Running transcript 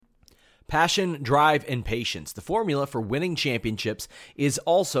Passion, drive, and patience. The formula for winning championships is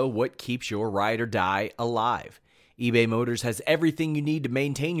also what keeps your ride or die alive. eBay Motors has everything you need to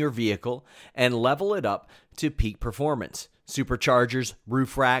maintain your vehicle and level it up to peak performance. Superchargers,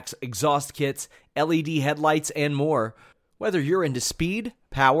 roof racks, exhaust kits, LED headlights, and more. Whether you're into speed,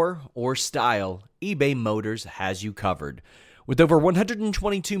 power, or style, eBay Motors has you covered. With over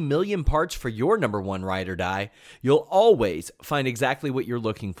 122 million parts for your number one ride or die, you'll always find exactly what you're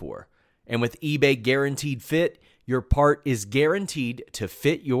looking for. And with eBay Guaranteed Fit, your part is guaranteed to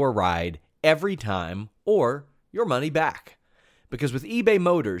fit your ride every time or your money back. Because with eBay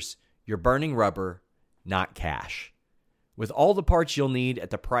Motors, you're burning rubber, not cash. With all the parts you'll need at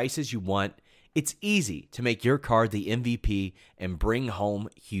the prices you want, it's easy to make your car the MVP and bring home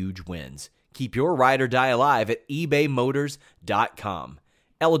huge wins. Keep your ride or die alive at ebaymotors.com.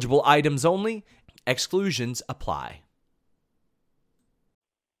 Eligible items only. Exclusions apply.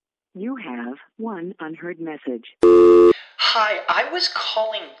 You have one unheard message. Hi, I was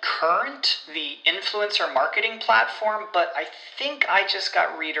calling Current, the influencer marketing platform, but I think I just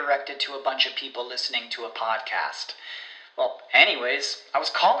got redirected to a bunch of people listening to a podcast. Well, anyways, I was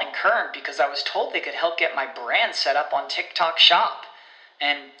calling Current because I was told they could help get my brand set up on TikTok Shop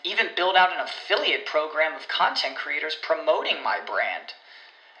and even build out an affiliate program of content creators promoting my brand.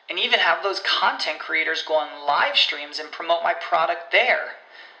 And even have those content creators go on live streams and promote my product there.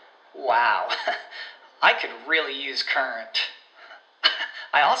 Wow, I could really use Current.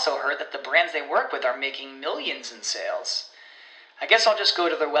 I also heard that the brands they work with are making millions in sales. I guess I'll just go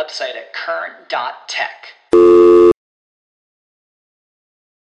to their website at current.tech.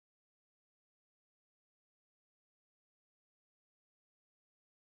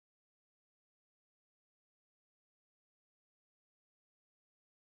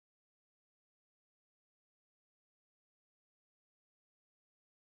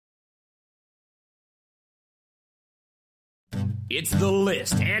 It's The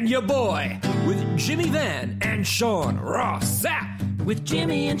List and your boy with Jimmy Van and Sean Ross Sapp. With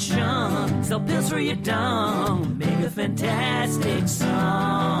Jimmy and Sean, sell pills for your dong. Make a fantastic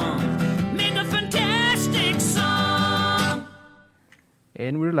song. Make a fantastic song.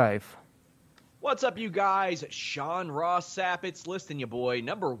 And we're live. What's up, you guys? Sean Ross Sapp. It's List and your boy,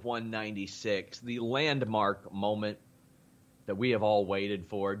 number 196, the landmark moment that we have all waited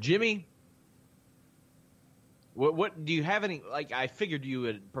for. Jimmy, what do you have any, like, I figured you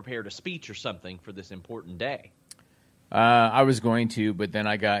had prepared a speech or something for this important day. I was going to, but then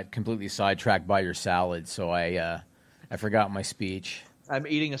I got completely sidetracked by your salad, so I forgot my speech. I'm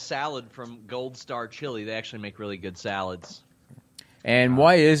eating a salad from Gold Star Chili. They actually make really good salads. And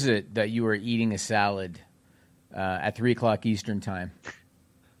why is it that you are eating a salad at 3 o'clock Eastern time?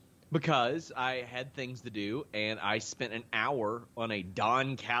 Because I had things to do, and I spent an hour on a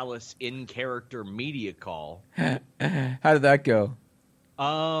Don Callis in-character media call. How did that go?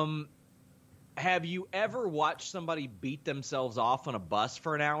 Have you ever watched somebody beat themselves off on a bus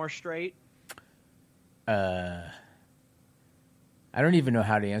for an hour straight? I don't even know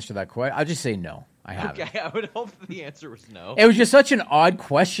how to answer that question. I'll just say no. I haven't. Okay, I would hope the answer was no. It was just such an odd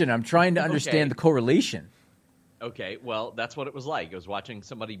question. I'm trying to understand the correlation. Okay, well, that's what it was like. It was watching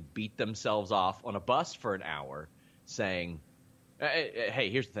somebody beat themselves off on a bus for an hour saying, hey,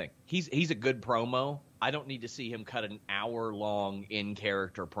 here's the thing. He's a good promo. I don't need to see him cut an hour-long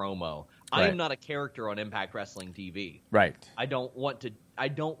in-character promo. Right. I am not a character on Impact Wrestling TV. Right. I don't want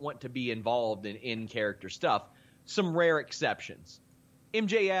to be involved in in-character stuff. Some rare exceptions.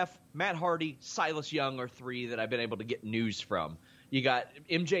 MJF, Matt Hardy, Silas Young are three that I've been able to get news from. You got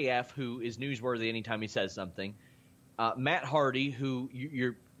MJF, who is newsworthy anytime he says something. Matt Hardy, who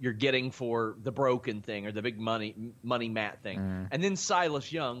you're getting for the broken thing or the big money Matt thing. And then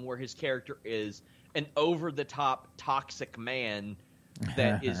Silas Young, where his character is an over-the-top toxic man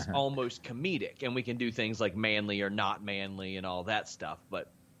that is almost comedic. And we can do things like manly or not manly and all that stuff.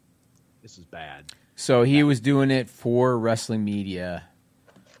 But this is bad. So he was doing it for wrestling media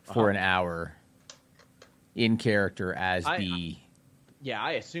for an hour in character as the... Yeah,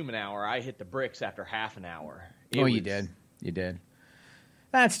 I assume an hour. I hit the bricks after half an hour. You did. You did.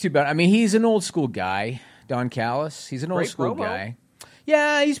 That's too bad. I mean, he's an old school guy, Don Callis. He's an old school guy.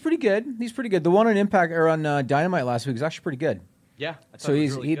 Yeah, he's pretty good. He's pretty good. The one on Impact or on Dynamite last week was actually pretty good. Yeah, so he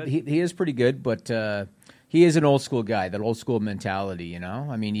is pretty good, but he is an old school guy. That old school mentality, you know.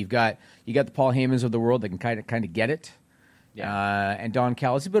 I mean, you got the Paul Heymans of the world that can kind of get it. Yeah. And Don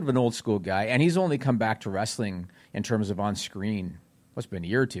Callis is a bit of an old school guy, and he's only come back to wrestling in terms of on screen. What's been a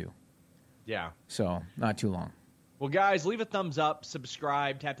year or two? Yeah. So not too long. Well, guys, leave a thumbs up,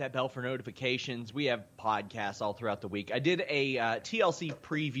 subscribe, tap that bell for notifications. We have podcasts all throughout the week. I did a TLC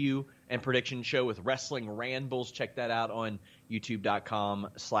preview and prediction show with Wrestling Rambles. Check that out on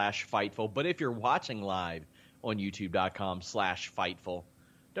youtube.com/Fightful. But if you're watching live on youtube.com/Fightful,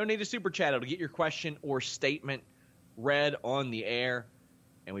 don't need a super chat. It'll get your question or statement read on the air.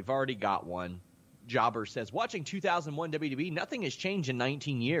 And we've already got one. Jobber says, watching 2001 WWE, nothing has changed in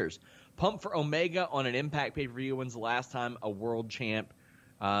 19 years. Pumped for Omega on an Impact pay-per-view. When's the last time a world champ,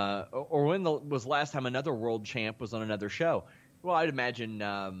 or when was the last time another world champ was on another show? Well, I'd imagine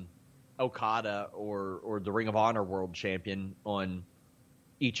Okada or the Ring of Honor world champion on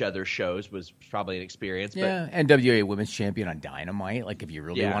each other's shows was probably an experience. Yeah, and NWA Women's Champion on Dynamite. Like, if you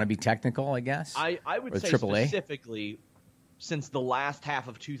really Yeah. want to be technical, I guess. I would Or say AAA. specifically, since the last half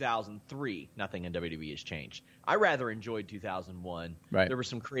of 2003, nothing in WWE has changed. I rather enjoyed 2001. Right. There was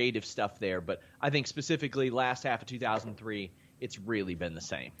some creative stuff there, but I think specifically last half of 2003, it's really been the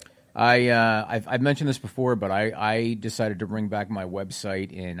same. I've mentioned this before, but I decided to bring back my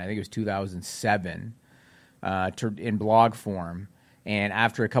website in, I think it was 2007, in blog form. And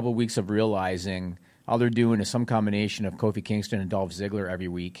after a couple of weeks of realizing all they're doing is some combination of Kofi Kingston and Dolph Ziggler every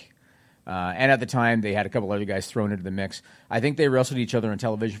week. And at the time, they had a couple other guys thrown into the mix. I think they wrestled each other on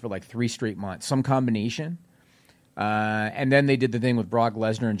television for like 3 straight months, some combination. And then they did the thing with Brock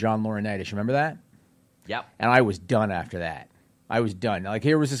Lesnar and John Laurinaitis. You remember that? Yep. And I was done after that. I was done. Like,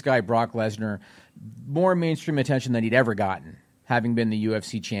 here was this guy, Brock Lesnar, more mainstream attention than he'd ever gotten, having been the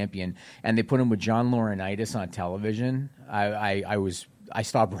UFC champion. And they put him with John Laurinaitis on television. I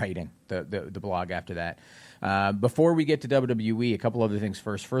stopped writing the blog after that. Before we get to WWE, a couple other things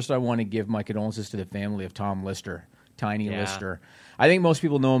first. First, I want to give my condolences to the family of Tom Lister, Tiny Lister. I think most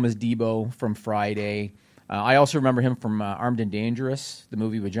people know him as Debo from Friday. I also remember him from Armed and Dangerous, the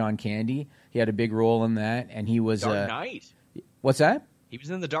movie with John Candy. He had a big role in that, and he was Dark Knight. What's that? He was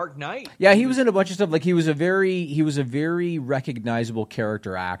in The Dark Knight. Yeah, he was in a bunch of stuff. Like, he was a very recognizable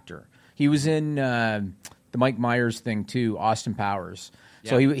character actor. He was in the Mike Myers thing too, Austin Powers.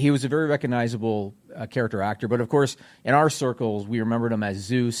 So he was a very recognizable character actor. But of course, in our circles, we remembered him as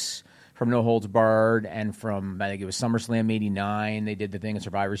Zeus from No Holds Barred, and from, I think it was SummerSlam '89. They did the thing in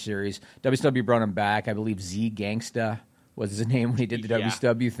Survivor Series. WCW brought him back. I believe Z Gangsta was his name when he did the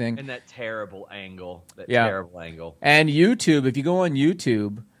WCW thing. And that terrible angle. And YouTube, if you go on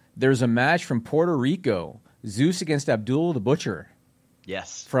YouTube, there's a match from Puerto Rico, Zeus against Abdul the Butcher.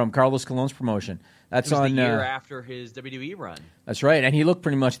 Yes. From Carlos Colon's promotion. That's it was on the year after his WWE run. That's right, and he looked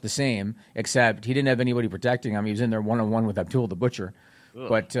pretty much the same, except he didn't have anybody protecting him. He was in there one-on-one with Abdul the Butcher. Ugh.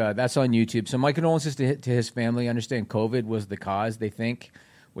 But that's on YouTube. So my condolences to his family. I understand COVID was the cause, they think,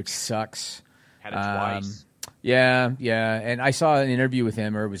 which sucks. Had it twice. Yeah, and I saw an interview with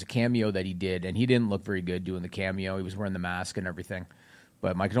him, or it was a cameo that he did, and he didn't look very good doing the cameo. He was wearing the mask and everything.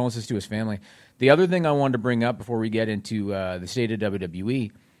 But my condolences to his family. The other thing I wanted to bring up before we get into the state of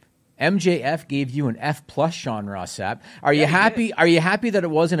WWE, MJF gave you an F+, Sean Ross Sapp. Are you happy? Are you happy that it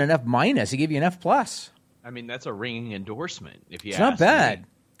wasn't an F-? He gave you an F+. I mean, that's a ringing endorsement. If you It's ask not bad. me.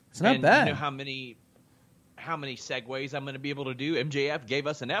 It's not and bad. You know how many segues I'm going to be able to do? MJF gave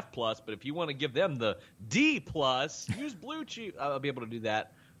us an F+, but if you want to give them the D+, use Blue Chew. I'll be able to do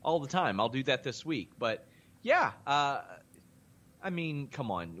that all the time. I'll do that this week. But yeah, I mean,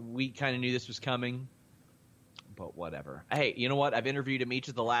 come on. We kind of knew this was coming, but whatever. Hey, you know what? I've interviewed him each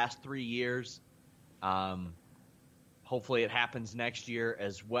of the last 3 years. Hopefully it happens next year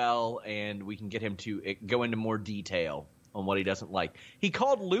as well, and we can get him to go into more detail on what he doesn't like. He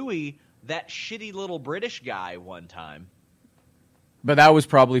called Louis that shitty little British guy one time. But that was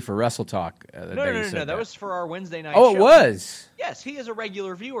probably for Wrestle Talk. No. That was for our Wednesday night show. show. Oh, it was? Yes, he is a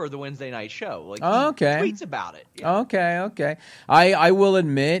regular viewer of the Wednesday night show. Like, okay. He tweets about it. Yeah. Okay. I will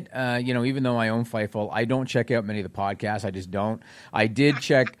admit, even though I own Fightful, I don't check out many of the podcasts. I just don't. I did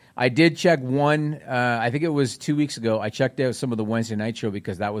check one, I think it was 2 weeks ago. I checked out some of the Wednesday night show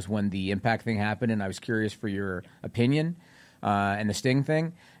because that was when the Impact thing happened, and I was curious for your opinion and the Sting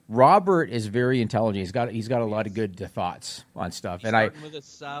thing. Robert is very intelligent. He's got a lot of good thoughts on stuff. He's starting with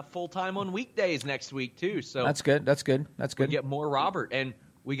us full time on weekdays next week too. So that's good. We get more Robert, and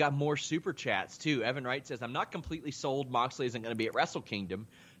we got more super chats too. Evan Wright says, "I'm not completely sold. Moxley isn't going to be at Wrestle Kingdom.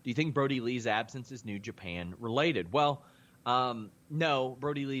 Do you think Brody Lee's absence is New Japan related?" Well, no,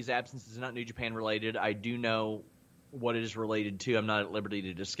 Brody Lee's absence is not New Japan related. I do know what it is related to. I'm not at liberty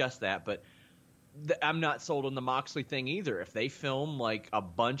to discuss that, but I'm not sold on the Moxley thing either. If they film like a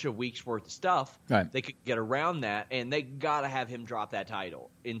bunch of weeks worth of stuff, right, they could get around that, and they got to have him drop that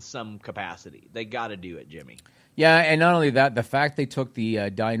title in some capacity. They got to do it, Jimmy. Yeah, and not only that, the fact they took the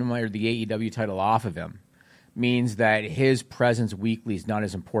Dynamite or the AEW title off of him means that his presence weekly is not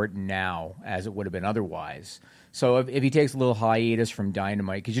as important now as it would have been otherwise. So if he takes a little hiatus from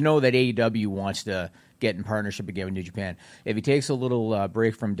Dynamite, because you know that AEW wants to get in partnership again with New Japan. If he takes a little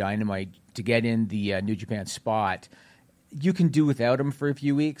break from Dynamite to get in the New Japan spot, you can do without him for a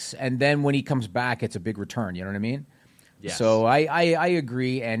few weeks, and then when he comes back, it's a big return. You know what I mean? Yes. So I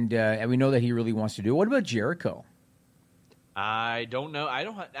agree, and we know that he really wants to do it. What about Jericho? I don't know. I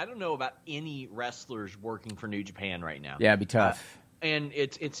don't know about any wrestlers working for New Japan right now. Yeah, it'd be tough. And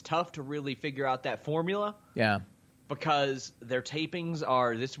it's tough to really figure out that formula. Yeah. Because their tapings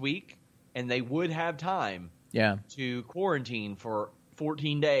are this week, and they would have time to quarantine for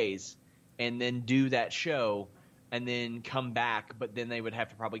 14 days and then do that show and then come back, but then they would have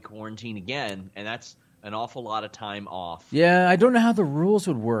to probably quarantine again, and that's an awful lot of time off. Yeah, I don't know how the rules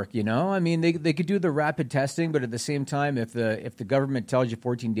would work, you know? I mean, they could do the rapid testing, but at the same time, if the government tells you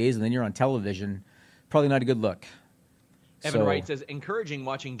 14 days and then you're on television, probably not a good look. Evan Wright says, encouraging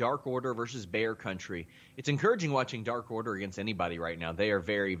watching Dark Order versus Bear Country. It's encouraging watching Dark Order against anybody right now. They are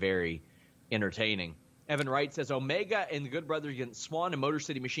very, very entertaining. Evan Wright says, Omega and the Good Brothers against Swan and Motor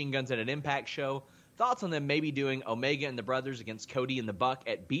City Machine Guns at an Impact show. Thoughts on them maybe doing Omega and the Brothers against Cody and the Buck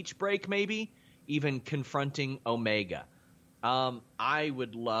at Beach Break maybe? Even confronting Omega. I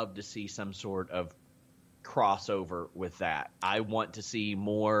would love to see some sort of crossover with that. I want to see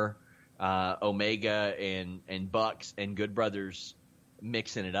more Omega and Bucks and Good Brothers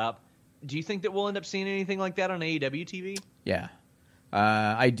mixing it up. Do you think that we'll end up seeing anything like that on AEW TV? Yeah.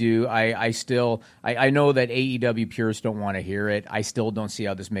 I do. I still know that AEW purists don't want to hear it. I still don't see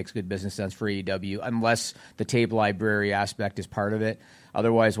how this makes good business sense for AEW unless the tape library aspect is part of it.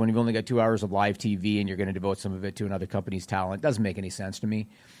 Otherwise, when you've only got 2 hours of live TV and you're going to devote some of it to another company's talent, it doesn't make any sense to me.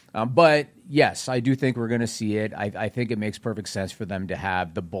 But yes, I do think we're going to see it. I think it makes perfect sense for them to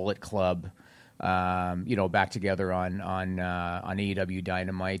have the Bullet Club, back together on AEW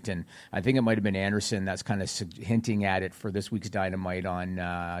Dynamite, and I think it might have been Anderson that's kind of hinting at it for this week's Dynamite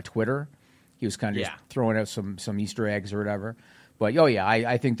on Twitter. He was kind of just throwing out some Easter eggs or whatever. But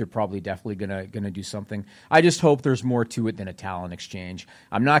I think they're probably definitely gonna do something. I just hope there's more to it than a talent exchange.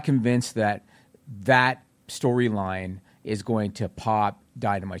 I'm not convinced that storyline is going to pop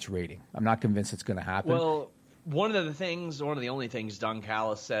Dynamite's rating. I'm not convinced it's going to happen. Well, one of the only things Don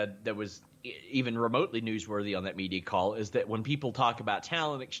Callis said that was even remotely newsworthy on that media call is that when people talk about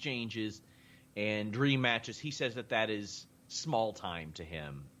talent exchanges and dream matches, he says that is small time to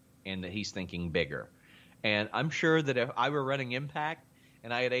him and that he's thinking bigger. And I'm sure that if I were running Impact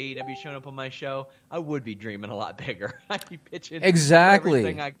and I had AEW showing up on my show, I would be dreaming a lot bigger. I'd be pitching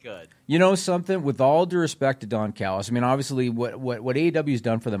everything I could. You know something? With all due respect to Don Callis, I mean, obviously what AEW's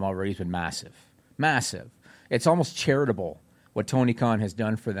done for them already has been massive. Massive. It's almost charitable what Tony Khan has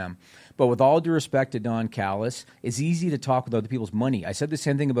done for them. But with all due respect to Don Callis, it's easy to talk with other people's money. I said the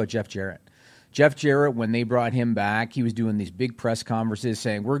same thing about Jeff Jarrett. Jeff Jarrett, when they brought him back, he was doing these big press conferences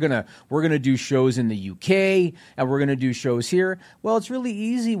saying, we're gonna do shows in the UK and we're gonna do shows here. Well, it's really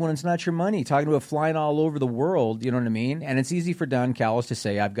easy when it's not your money, talking about flying all over the world, you know what I mean? And it's easy for Don Callis to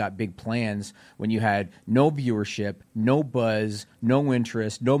say, I've got big plans, when you had no viewership, no buzz, no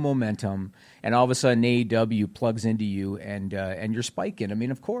interest, no momentum, and all of a sudden AEW plugs into you and you're spiking. I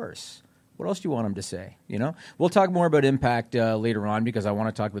mean, of course. What else do you want him to say? You know, we'll talk more about Impact later on because I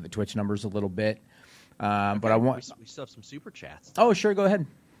want to talk about the Twitch numbers a little bit. But I want we still have some super chats. Oh, sure, go ahead.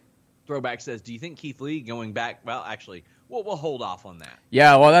 Throwback says, "Do you think Keith Lee going back?" Well, actually, we'll hold off on that.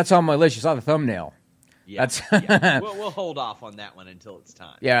 Yeah, well, that's on my list. You saw the thumbnail. Yeah, we'll hold off on that one until it's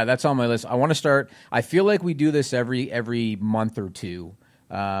time. Yeah, that's on my list. I want to start. I feel like we do this every month or two.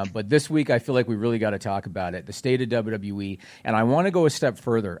 But this week, I feel like we really got to talk about it, the state of WWE. And I want to go a step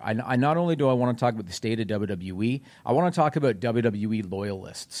further. I not only do I want to talk about the state of WWE, I want to talk about WWE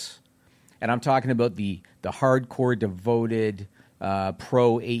loyalists. And I'm talking about the hardcore, devoted,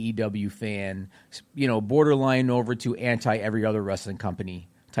 pro AEW fan, borderline over to anti every other wrestling company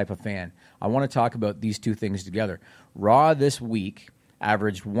type of fan. I want to talk about these two things together. Raw this week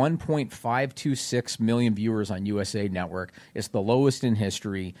averaged 1.526 million viewers on USA Network. It's the lowest in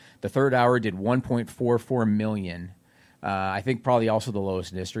history. The third hour did 1.44 million. I think probably also the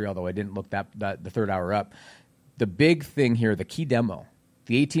lowest in history, although I didn't look the third hour up. The big thing here, the key demo,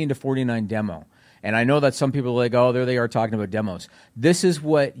 the 18 to 49 demo. And I know that some people are like, oh, there they are talking about demos. This is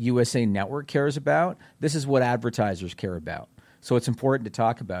what USA Network cares about. This is what advertisers care about. So it's important to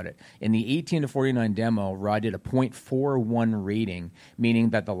talk about it. In the 18 to 49 demo, Raw did a 0.41 rating,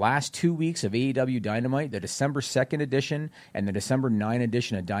 meaning that the last 2 weeks of AEW Dynamite, the December 2nd edition and the December 9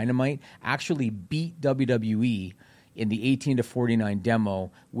 edition of Dynamite, actually beat WWE in the 18 to 49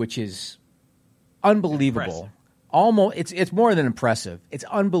 demo, which is unbelievable. Almost, it's more than impressive. It's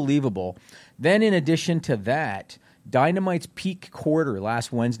unbelievable. Then in addition to that, Dynamite's peak quarter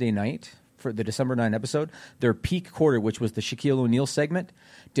last Wednesday night for the December 9 episode, their peak quarter, which was the Shaquille O'Neal segment,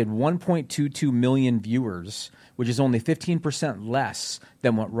 did 1.22 million viewers, which is only 15% less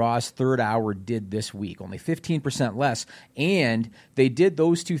than what Raw's third hour did this week. Only 15% less. And they did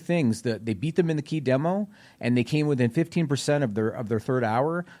those two things. They beat them in the key demo, and they came within 15% of their third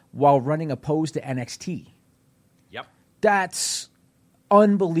hour while running opposed to NXT. Yep. That's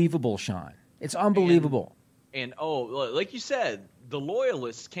unbelievable, Sean. It's unbelievable. And like you said, the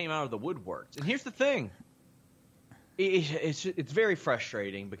loyalists came out of the woodworks. And here's the thing. It's very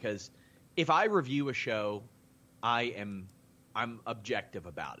frustrating because if I review a show, I'm objective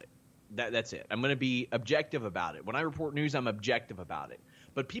about it. That's it. I'm going to be objective about it. When I report news, I'm objective about it.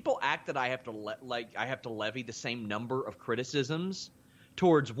 But people act that I have to levy the same number of criticisms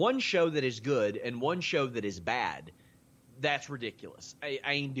towards one show that is good and one show that is bad. That's ridiculous. I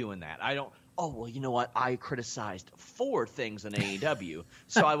ain't doing that. I don't. Oh, well, you know what? I criticized 4 things in AEW,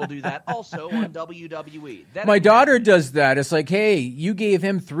 so I will do that also on WWE. My daughter does that. It's like, hey, you gave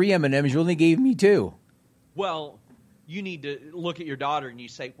him 3 M&Ms. You only gave me 2. Well, you need to look at your daughter and you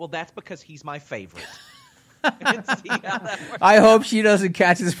say, well, that's because he's my favorite. And see how that works. I hope she doesn't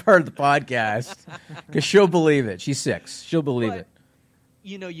catch this part of the podcast because she'll believe it. She's 6. She'll believe it.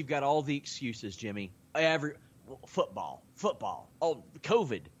 You know, you've got all the excuses, Jimmy. Football. Oh,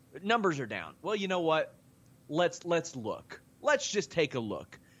 COVID. Numbers are down. Well, you know what? Let's look. Let's just take a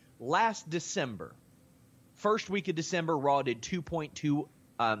look. Last December, first week of December, Raw did 2.2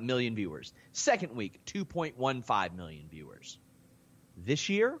 million viewers. Second week, 2.15 million viewers. This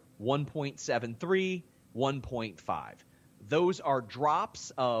year, 1.73, 1.5. Those are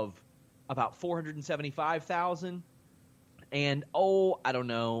drops of about 475,000 and, I don't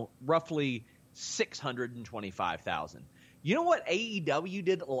know, roughly 625,000. You know what AEW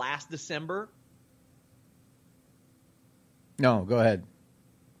did last December? No, go ahead.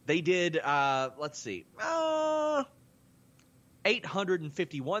 They did,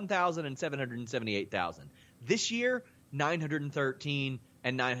 851,000 and 778,000. This year, 913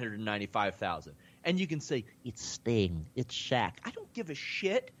 and 995,000. And you can say, it's Sting, it's Shaq. I don't give a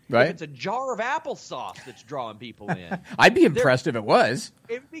shit right? if it's a jar of applesauce that's drawing people in. I'd be impressed if it was.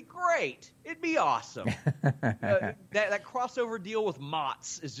 It'd be great. It'd be awesome. That crossover deal with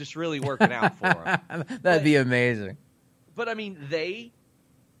Mott's is just really working out for them. That'd be amazing. But, I mean, they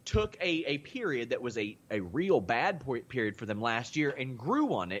took a period that was a real bad period for them last year and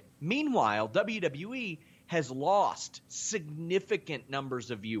grew on it. Meanwhile, WWE has lost significant numbers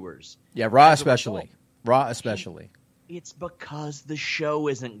of viewers. Yeah, Raw especially. It's because the show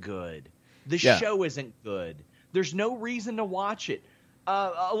isn't good. The show isn't good. There's no reason to watch it.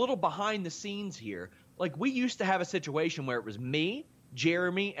 A little behind the scenes here. Like, we used to have a situation where it was me,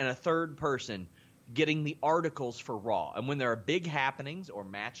 Jeremy, and a third person getting the articles for Raw. And when there are big happenings or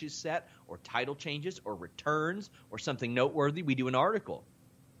matches set or title changes or returns or something noteworthy, we do an article.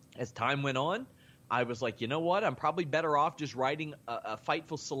 As time went on, I was like, you know what? I'm probably better off just writing a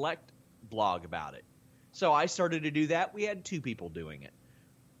Fightful Select blog about it. So I started to do that. We had 2 people doing it.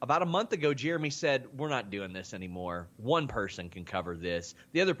 About a month ago, Jeremy said, we're not doing this anymore. One person can cover this.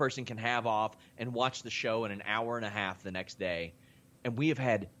 The other person can have off and watch the show in an hour and a half the next day. And we have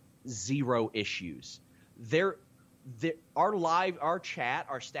had 0 issues.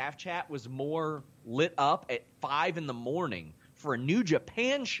 Our staff chat was more lit up at 5 a.m. for a New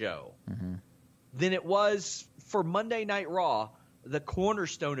Japan show than it was for Monday Night Raw, the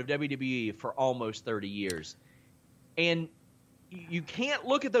cornerstone of WWE for almost 30 years. And you can't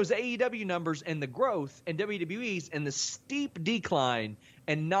look at those AEW numbers and the growth and WWE's and the steep decline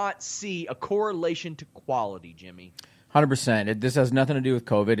and not see a correlation to quality, Jimmy. 100%. This has nothing to do with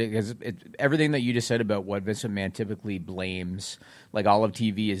COVID. Everything that you just said about what Vince McMahon typically blames, like all of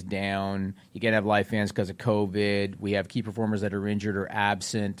TV is down. You can't have live fans because of COVID. We have key performers that are injured or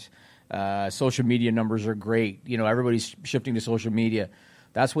absent. Social media numbers are great. You know, everybody's shifting to social media.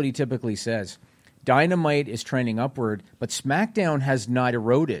 That's what he typically says. Dynamite is trending upward, but SmackDown has not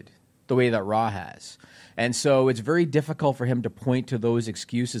eroded the way that Raw has. And so it's very difficult for him to point to those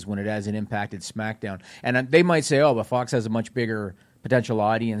excuses when it hasn't impacted SmackDown. And they might say, but Fox has a much bigger potential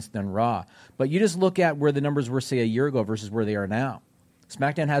audience than Raw. But you just look at where the numbers were, say, a year ago versus where they are now.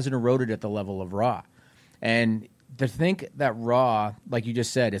 SmackDown hasn't eroded at the level of Raw. And to think that Raw, like you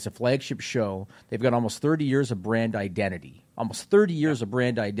just said, it's a flagship show. They've got almost 30 years of brand identity. Almost 30 years of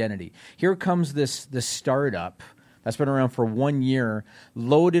brand identity. Here comes this startup that's been around for 1 year,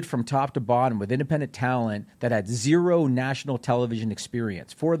 loaded from top to bottom with independent talent that had 0 national television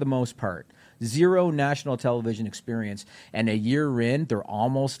experience for the most part. Zero national television experience. And a year in, they're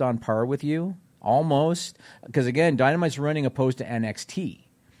almost on par with you. Almost. Because, again, Dynamite's running opposed to NXT.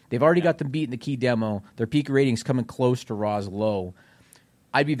 They've already got them beat in the key demo. Their peak ratings coming close to Raw's low.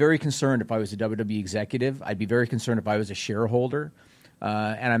 I'd be very concerned if I was a WWE executive. I'd be very concerned if I was a shareholder.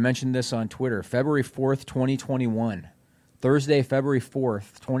 And I mentioned this on Twitter. February 4th, 2021. Thursday, February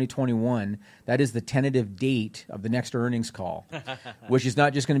 4th, 2021. That is the tentative date of the next earnings call, which is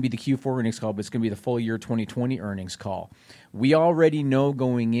not just going to be the Q4 earnings call, but it's going to be the full year 2020 earnings call. We already know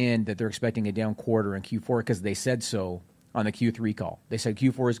going in that they're expecting a down quarter in Q4 because they said so on the Q3 call. They said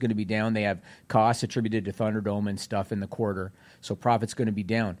Q4 is going to be down. They have costs attributed to Thunderdome and stuff in the quarter, so profit's going to be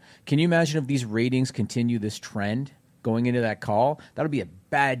down. Can you imagine if these ratings continue this trend going into that call? That'll be a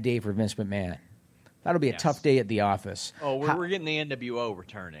bad day for Vince McMahon. That'll be a tough day at the office. Oh, we're getting the NWO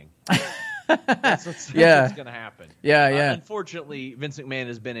returning. That's what's going to happen. Yeah. Unfortunately, Vince McMahon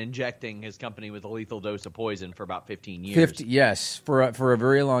has been injecting his company with a lethal dose of poison for about 15 years. Yes, for a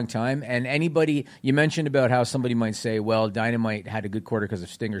very long time. And anybody, you mentioned about how somebody might say, well, Dynamite had a good quarter because of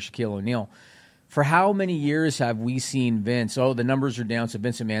Sting or Shaquille O'Neal. For how many years have we seen Vince? Oh, the numbers are down, so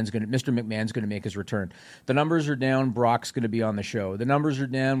Mr. McMahon's going to make his return. The numbers are down, Brock's going to be on the show. The numbers are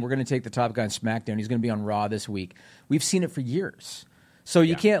down, we're going to take the top guy on SmackDown. He's going to be on Raw this week. We've seen it for years. So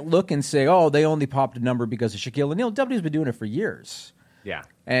you can't look and say, oh, they only popped a number because of Shaquille O'Neal. WWE's been doing it for years. Yeah.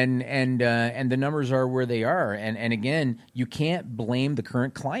 And the numbers are where they are. And again, you can't blame the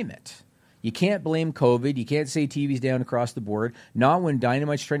current climate. You can't blame COVID. You can't say TV's down across the board. Not when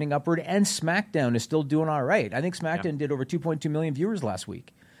Dynamite's trending upward and SmackDown is still doing all right. I think SmackDown did over 2.2 million viewers last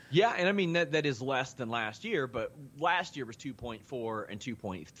week. Yeah, and I mean, that is less than last year, but last year was 2.4 and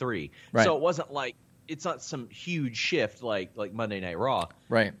 2.3. Right. So it wasn't like, it's not some huge shift like Monday Night Raw.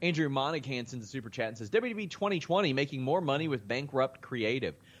 Right. Andrew Monaghan sends a super chat and says, WWE 2020 making more money with bankrupt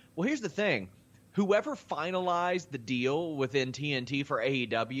creative. Well, here's the thing. Whoever finalized the deal within TNT for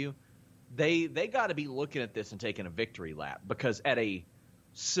AEW, they got to be looking at this and taking a victory lap, because at a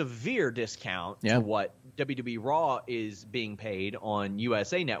severe discount to what WWE Raw is being paid on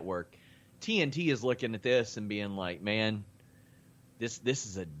USA Network, TNT is looking at this and being like, man, this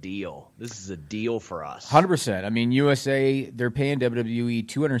is a deal. This is a deal for us. 100%. I mean, USA, they're paying WWE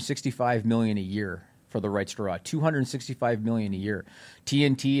 $265 million a year for the rights to Raw. $265 million a year.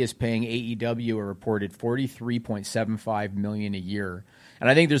 TNT is paying AEW a reported $43.75 million a year. And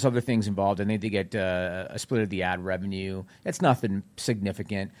I think there's other things involved. I think they get a split of the ad revenue. It's nothing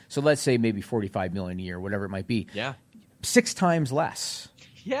significant. So let's say maybe $45 million a year, whatever it might be. Yeah. 6 times less.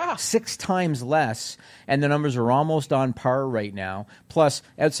 Yeah. 6 times less. And the numbers are almost on par right now. Plus,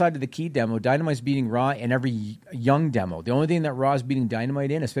 outside of the key demo, Dynamite's beating Raw in every young demo. The only thing that Raw is beating Dynamite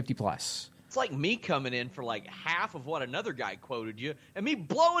in is 50 plus. It's like me coming in for like half of what another guy quoted you, and me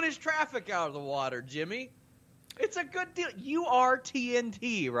blowing his traffic out of the water, Jimmy. It's a good deal. You are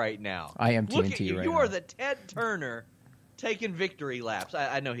TNT right now. I am Look TNT at you. right You now. are the Ted Turner taking victory laps.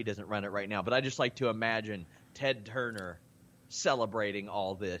 I know he doesn't run it right now, but I just like to imagine Ted Turner celebrating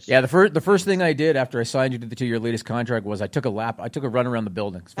all this. Yeah, the first thing I did after I signed you to your latest contract was I took a run around the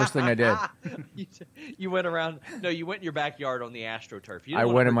building. It's the first thing I did. You went around. No, you went in your backyard on the AstroTurf. You didn't I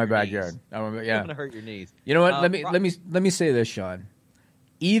wanna went in hurt my your backyard. knees. Yeah. You don't want to hurt your knees. You know what? Let me say this, Sean.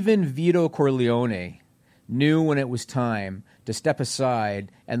 Even Vito Corleone knew when it was time to step aside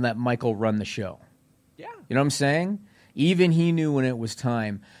and let Michael run the show. Yeah. You know what I'm saying? Even he knew when it was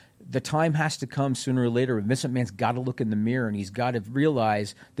time. The time has to come sooner or later. Vince McMahon's got to look in the mirror and he's got to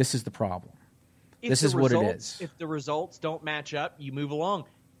realize this is the problem. This is what it is. If the results don't match up, you move along.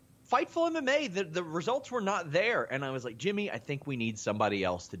 Fightful MMA, the results were not there. And I was like, Jimmy, I think we need somebody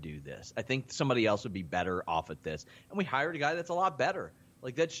else to do this. I think somebody else would be better off at this. And we hired a guy that's a lot better.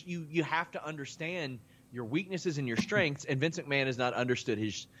 Like, that's you have to understand your weaknesses and your strengths, and Vince McMahon has not understood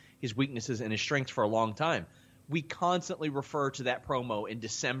his weaknesses and his strengths for a long time. We constantly refer to that promo in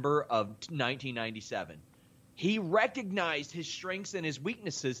December of 1997. He recognized his strengths and his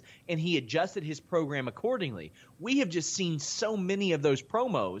weaknesses, and he adjusted his program accordingly. We have just seen so many of those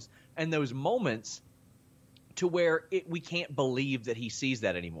promos and those moments to where we can't believe that he sees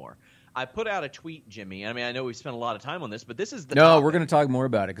that anymore. I put out a tweet, Jimmy. I mean, I know we've spent a lot of time on this, but this is the topic. We're going to talk more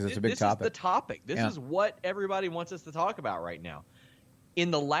about it because it's a big topic. This is the topic. This is what everybody wants us to talk about right now.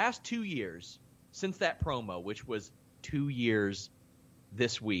 In the last 2 years, since that promo, which was 2 years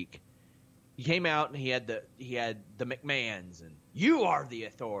this week, he came out and he had the McMahons and you are the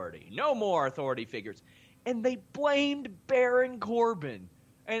authority. No more authority figures. And they blamed Baron Corbin.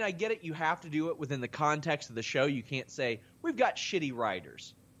 And I get it. You have to do it within the context of the show. You can't say, we've got shitty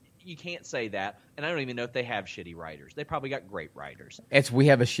writers. you can't say that. And I don't even know if they have shitty writers. They probably got great writers. We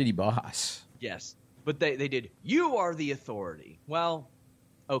have a shitty boss. Yes. But they did, you are the authority. Well,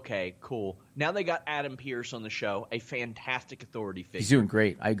 okay, cool. Now they got Adam Pearce on the show, a fantastic authority figure. He's doing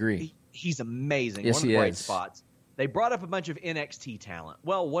great. I agree. He's amazing. Yes, One of the he bright is. spots. They brought up a bunch of NXT talent.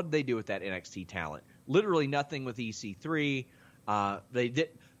 Well, what did they do with that NXT talent? Literally nothing with EC3. They did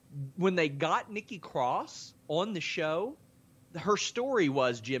when they got Nikki Cross on the show. Her story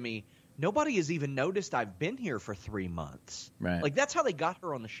was, Jimmy, nobody has even noticed I've been here for 3 months. Right. Like, that's how they got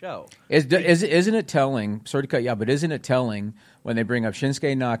her on the show. Isn't it telling, sorry to cut you off, but isn't it telling when they bring up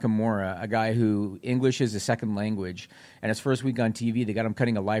Shinsuke Nakamura, a guy who English is his second language, and his first week on TV, they got him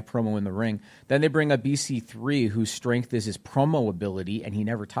cutting a live promo in the ring. Then they bring up EC3, whose strength is his promo ability, and he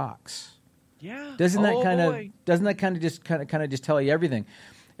never talks. Yeah. Doesn't that kind of just tell you everything?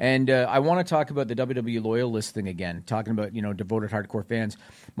 And I want to talk about the WWE loyalist thing again, talking about, devoted hardcore fans.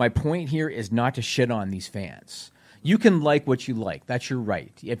 My point here is not to shit on these fans. You can like what you like. That's your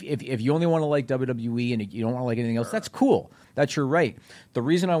right. If you only want to like WWE and you don't want to like anything else, that's cool. That's your right. The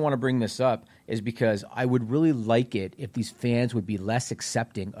reason I want to bring this up is because I would really like it if these fans would be less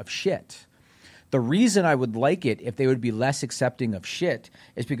accepting of shit. The reason I would like it if they would be less accepting of shit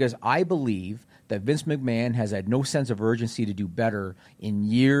is because I believe that Vince McMahon has had no sense of urgency to do better in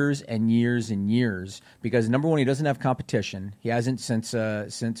years and years and years because, number one, he doesn't have competition. He hasn't since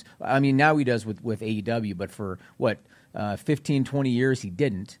now he does with AEW, but for, 15, 20 years he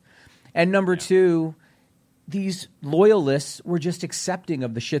didn't. And number two, these loyalists were just accepting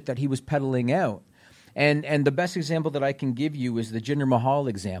of the shit that he was peddling out. And the best example that I can give you is the Jinder Mahal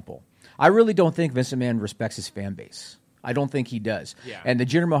example. I really don't think Vince McMahon respects his fan base. I don't think he does. Yeah. And the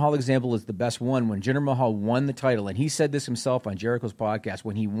Jinder Mahal example is the best one. When Jinder Mahal won the title, and he said this himself on Jericho's podcast,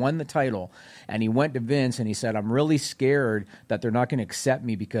 when he won the title and he went to Vince and he said, I'm really scared that they're not going to accept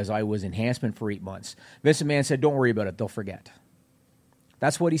me because I was enhancement for 8 months. Vince McMahon said, don't worry about it. They'll forget.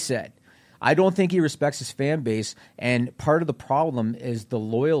 That's what he said. I don't think he respects his fan base, and part of the problem is the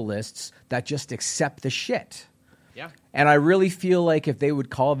loyalists that just accept the shit. Yeah. And I really feel like if they would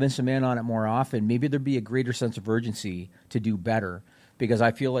call Vince McMahon on it more often, maybe there'd be a greater sense of urgency to do better, because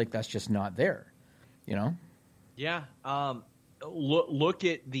I feel like that's just not there, Yeah. Look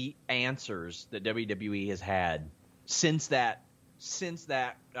at the answers that WWE has had since that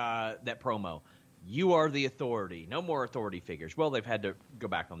promo. You are the authority. No more authority figures. Well, they've had to go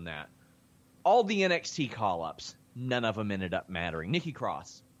back on that. All the NXT call-ups, none of them ended up mattering. Nikki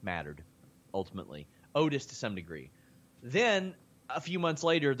Cross mattered, ultimately. Otis to some degree. Then, a few months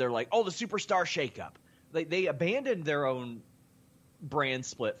later, they're like, the superstar shakeup. They abandoned their own brand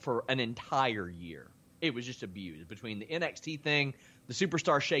split for an entire year. It was just abused between the NXT thing, the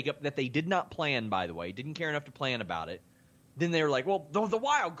superstar shakeup that they did not plan, by the way, didn't care enough to plan about it. Then they were like, the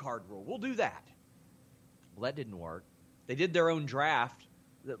wild card rule, we'll do that. Well, that didn't work. They did their own draft.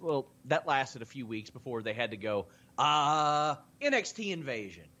 Well, that lasted a few weeks before they had to go, NXT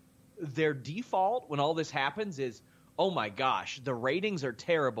invasion. Their default when all this happens is, oh my gosh, the ratings are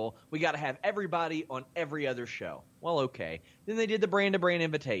terrible. We got to have everybody on every other show. Well, okay. Then they did the brand-to-brand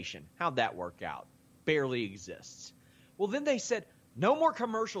invitation. How'd that work out? Barely exists. Well, then they said, no more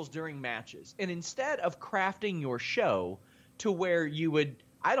commercials during matches. And instead of crafting your show to where you would,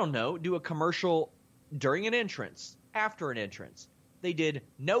 do a commercial during an entrance, after an entrance, they did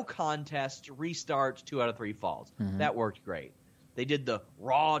no contest, restarts, 2 out of 3 falls. Mm-hmm. That worked great. They did the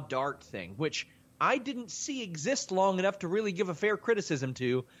raw dart thing, which I didn't see exist long enough to really give a fair criticism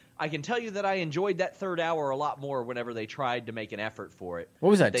to. I can tell you that I enjoyed that third hour a lot more whenever they tried to make an effort for it. What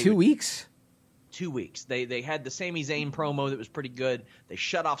was that, 2 weeks? 2 weeks. They had the Sami Zayn promo that was pretty good. They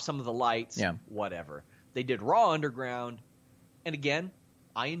shut off some of the lights. Yeah. Whatever. They did Raw Underground. And again,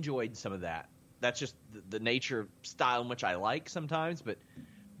 I enjoyed some of that. That's just the nature style in which I like sometimes. But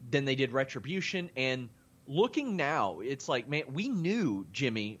then they did Retribution. And looking now, it's like, man, we knew,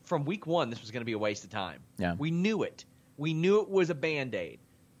 Jimmy, from week 1 this was going to be a waste of time. Yeah. We knew it. We knew it was a Band-Aid.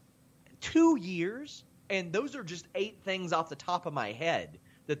 2 years, and those are just 8 things off the top of my head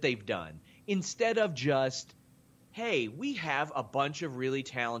that they've done. Instead of just, hey, we have a bunch of really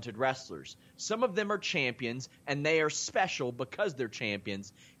talented wrestlers. Some of them are champions, and they are special because they're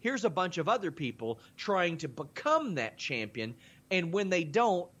champions. Here's a bunch of other people trying to become that champion, and when they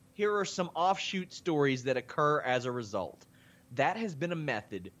don't, here are some offshoot stories that occur as a result. That has been a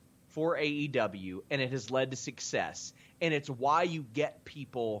method for AEW, and it has led to success. And it's why you get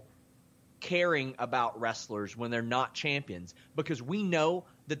people caring about wrestlers when they're not champions, because we know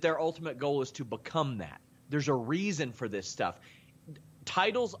that their ultimate goal is to become that. There's a reason for this stuff.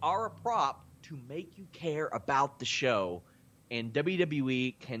 Titles are a prop to make you care about the show And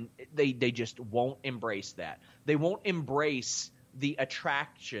WWE they just won't embrace that. They won't embrace the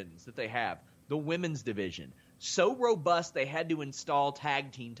attractions that they have. The women's division, so robust they had to install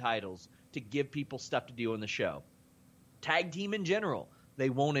tag team titles to give people stuff to do on the show. Tag team in general, they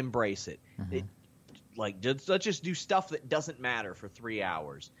won't embrace it. Let's just do stuff that doesn't matter for 3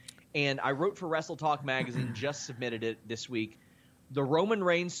 hours. And I wrote for Wrestle Talk magazine, just submitted it this week. The Roman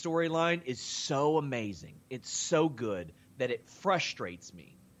Reigns storyline is so amazing. It's so good that it frustrates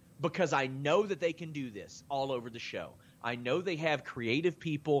me because I know that they can do this all over the show. I know they have creative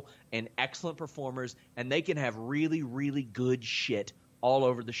people and excellent performers, and they can have really, really good shit all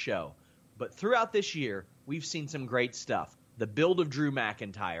over the show. But throughout this year, we've seen some great stuff. The build of Drew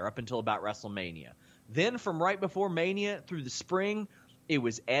McIntyre up until about WrestleMania. Then from right before Mania through the spring, it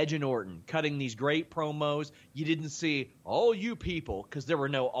was Edge and Orton cutting these great promos. You didn't see all you people because there were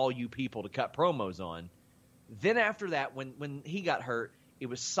no all you people to cut promos on. Then after that, when he got hurt, it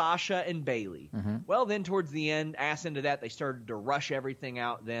was Sasha and Bayley. Well, then towards the end, ass into that, they started to rush everything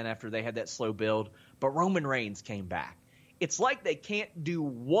out then after they had that slow build. But Roman Reigns came back. It's like they can't do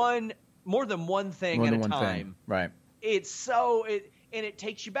more than one thing at a time. Right. It's so and it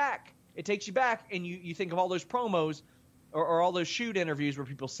takes you back. It takes you back, and you think of all those promos or all those shoot interviews where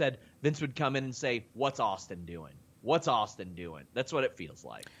people said Vince would come in and say, "What's Austin doing? What's Austin doing?" That's what it feels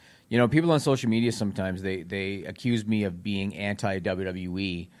like. You know, people on social media sometimes they accuse me of being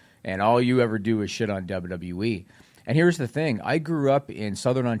anti-WWE, and all you ever do is shit on WWE. And here's the thing. I grew up in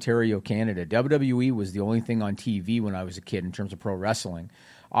Southern Ontario, Canada. WWE was the only thing on TV when I was a kid in terms of pro wrestling.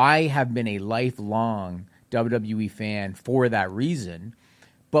 I have been a lifelong WWE fan for that reason.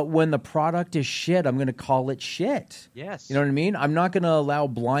 But when the product is shit, I'm going to call it shit. Yes. You know what I mean? I'm not going to allow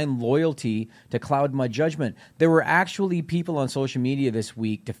blind loyalty to cloud my judgment. There were actually people on social media this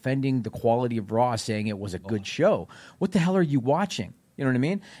week defending the quality of Raw, saying it was a good show. What the hell are you watching? You know what I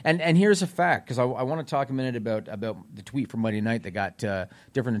mean? And here's a fact, because I want to talk a minute about the tweet from Monday night that got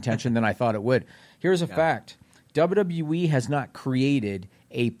different attention than I thought it would. Here's a fact. WWE has not created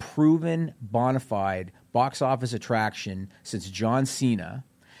a proven, bona fide box office attraction since John Cena.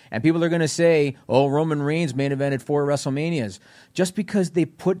 And people are going to say, oh, Roman Reigns main evented 4 WrestleManias. Just because they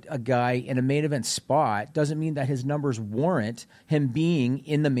put a guy in a main event spot doesn't mean that his numbers warrant him being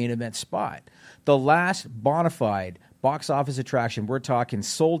in the main event spot. The last bona fide box office attraction, we're talking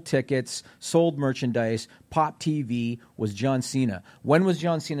sold tickets, sold merchandise, pop TV, was John Cena. When was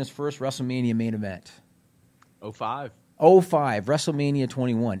John Cena's first WrestleMania main event? 05. 05, WrestleMania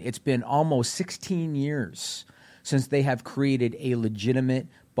 21. It's been almost 16 years since they have created a legitimate,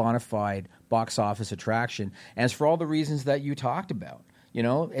 bona fide box office attraction. And it's for all the reasons that you talked about. You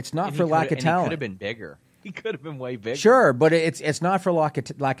know, it's not for lack of talent. He could have been bigger. He could have been way bigger. Sure, but it's not for lack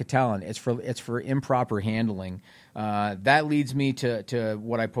of talent. It's for improper handling. That leads me to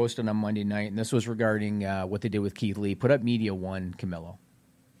what I posted on Monday night, and this was regarding what they did with Keith Lee. Put up Media One, Camillo.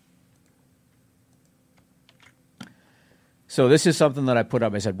 So this is something that I put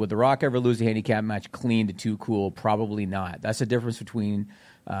up. I said, would The Rock ever lose a handicap match clean to Too Cool? Probably not. That's the difference between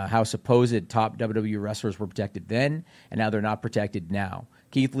how supposed top WWE wrestlers were protected then and how they're not protected now.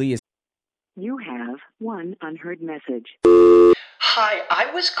 Keith Lee is... You have one unheard message. Hi, I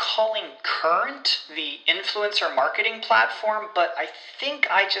was calling Current, the influencer marketing platform, but I think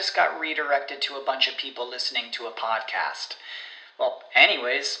I just got redirected to a bunch of people listening to a podcast. Well,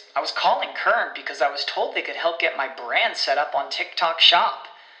 anyways, I was calling Current because I was told they could help get my brand set up on TikTok Shop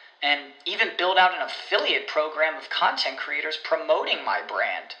and even build out an affiliate program of content creators promoting my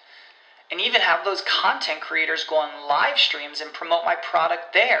brand. And even have those content creators go on live streams and promote my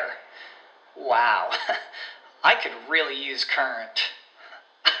product there. Wow, I could really use Current.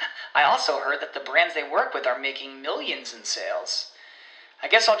 I also heard that the brands they work with are making millions in sales. I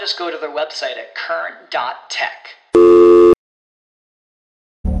guess I'll just go to their website at current.tech.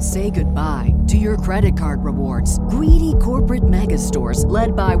 Say goodbye to your credit card rewards. Greedy corporate mega stores,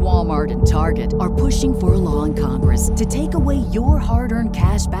 led by Walmart and Target, are pushing for a law in Congress to take away your hard-earned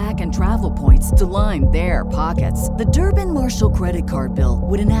cash back and travel points to line their pockets. The Durbin-Marshall credit card bill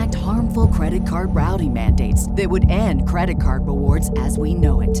would enact harmful credit card routing mandates that would end credit card rewards as we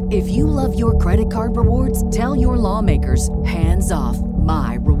know it. If you love your credit card rewards, tell your lawmakers, hands off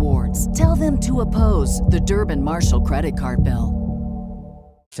my rewards. Tell them to oppose the Durbin-Marshall credit card bill.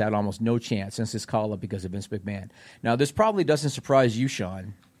 Had almost no chance since his call-up because of Vince McMahon. Now, this probably doesn't surprise you,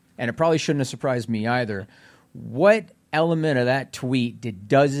 Sean, and it probably shouldn't have surprised me either. What element of that tweet did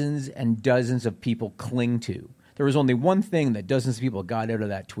dozens and dozens of people cling to? There was only one thing that dozens of people got out of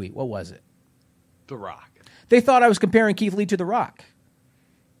that tweet. What was it? The Rock. They thought I was comparing Keith Lee to The Rock.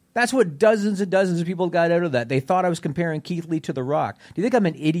 That's what dozens and dozens of people got out of that. They thought I was comparing Keith Lee to The Rock. Do you think I'm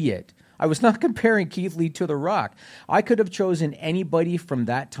an idiot? I was not comparing Keith Lee to The Rock. I could have chosen anybody from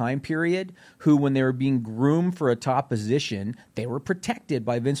that time period who, when they were being groomed for a top position, they were protected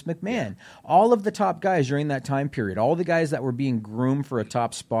by Vince McMahon. All of the top guys during that time period, all the guys that were being groomed for a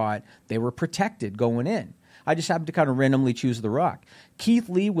top spot, they were protected going in. I just happened to kind of randomly choose The Rock. Keith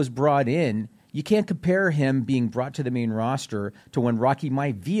Lee was brought in. You can't compare him being brought to the main roster to when Rocky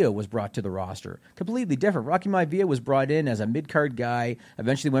Maivia was brought to the roster. Completely different. Rocky Maivia was brought in as a mid-card guy,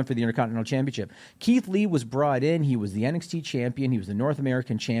 eventually went for the Intercontinental Championship. Keith Lee was brought in. He was the NXT champion. He was the North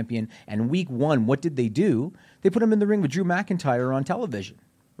American champion. And week one, what did they do? They put him in the ring with Drew McIntyre on television,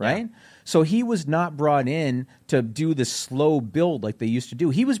 right? Yeah. So he was not brought in to do the slow build like they used to do.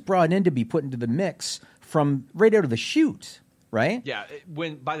 He was brought in to be put into the mix from right out of the chute. Right? Yeah.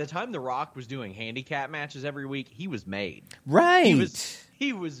 By the time The Rock was doing handicap matches every week, he was made. Right.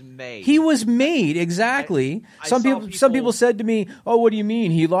 He was made. He was made, exactly. Some people said to me, "Oh, what do you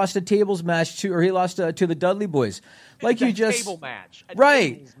mean? He lost a tables match or he lost to the Dudley Boys." Like you just table match.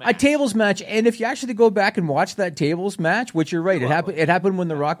 A tables match. And if you actually go back and watch that tables match, which you're right, it happened when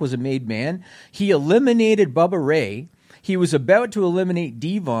The Rock was a made man. He eliminated Bubba Ray. He was about to eliminate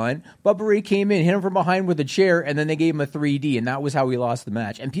Devon. Bubba Ray came in, hit him from behind with a chair, and then they gave him a 3D, and that was how he lost the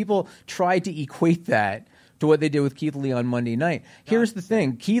match. And people tried to equate that to what they did with Keith Lee on Monday night. Here's the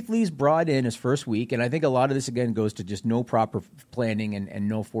thing. Keith Lee's brought in his first week, and I think a lot of this, again, goes to just no proper planning and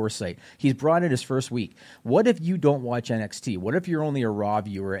no foresight. He's brought in his first week. What if you don't watch NXT? What if you're only a Raw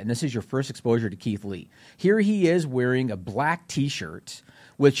viewer, and this is your first exposure to Keith Lee? Here he is wearing a black T-shirt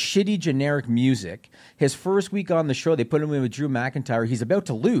with shitty generic music. His first week on the show, they put him in with Drew McIntyre. He's about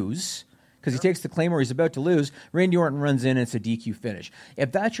to lose because he takes the Claymore. He's about to lose. Randy Orton runs in, and it's a DQ finish.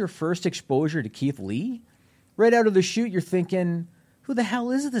 If that's your first exposure to Keith Lee, right out of the chute, you're thinking, who the hell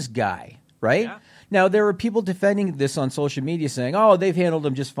is this guy, right? Yeah. Now, there were people defending this on social media saying, oh, they've handled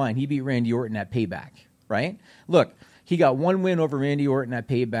him just fine. He beat Randy Orton at Payback, right? Look, he got one win over Randy Orton at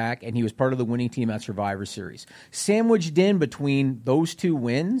Payback, and he was part of the winning team at Survivor Series. Sandwiched in between those two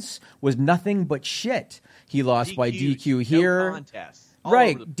wins was nothing but shit. He lost by DQ here. No contest.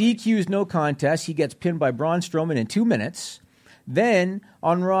 Right, DQ's no contest. He gets pinned by Braun Strowman in 2 minutes. Then,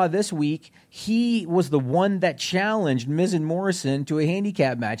 on Raw this week, he was the one that challenged Miz and Morrison to a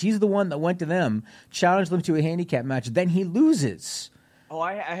handicap match. He's the one that went to them, challenged them to a handicap match. Then he loses. Oh,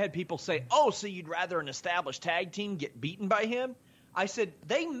 I had people say, oh, so you'd rather an established tag team get beaten by him? I said,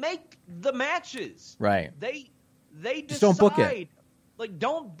 they make the matches. Right. They decide. Just don't book it. Like,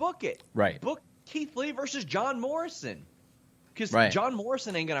 don't book it. Right. Book Keith Lee versus John Morrison. Because John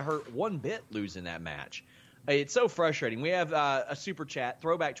Morrison ain't going to hurt one bit losing that match. It's so frustrating. We have a super chat.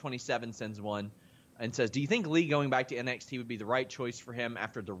 Throwback27 sends one and says, do you think Lee going back to NXT would be the right choice for him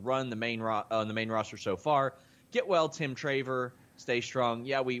after the run the main roster so far? Get well, Tim Traver. Stay strong.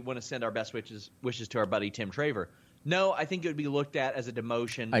 Yeah, we want to send our best wishes to our buddy Tim Traver. No, I think it would be looked at as a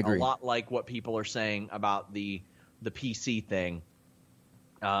demotion, I agree. A lot like what people are saying about the PC thing,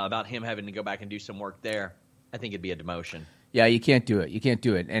 about him having to go back and do some work there. I think it'd be a demotion. Yeah, you can't do it. You can't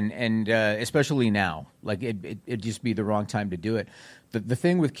do it, and especially now, like it'd just be the wrong time to do it. The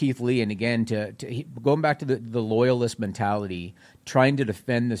thing with Keith Lee, and again, going back to the loyalist mentality, trying to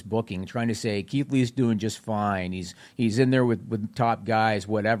defend this booking, trying to say Keith Lee's doing just fine. He's in there with top guys,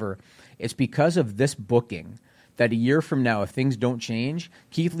 whatever. It's because of this booking that a year from now, if things don't change,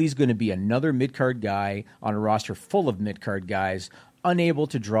 Keith Lee's going to be another mid-card guy on a roster full of mid-card guys, unable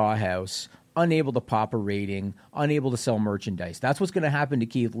to draw a house, unable to pop a rating, unable to sell merchandise. That's what's going to happen to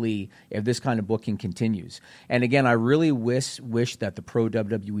Keith Lee if this kind of booking continues. And again, I really wish that the pro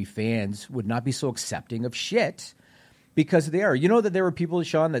WWE fans would not be so accepting of shit, because they are. You know that there were people,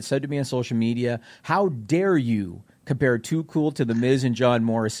 Sean, that said to me on social media, how dare you compare Too Cool to The Miz and John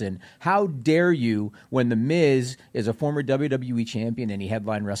Morrison? How dare you when The Miz is a former WWE champion and he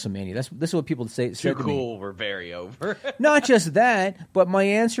headlined WrestleMania? This is what people said to me. Too Cool, we're very over. Not just that, but my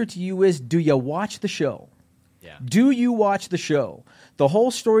answer to you is, do you watch the show? Yeah. Do you watch the show? The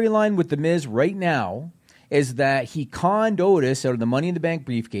whole storyline with The Miz right now is that he conned Otis out of the Money in the Bank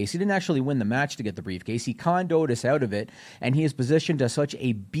briefcase. He didn't actually win the match to get the briefcase. He conned Otis out of it, and he is positioned as such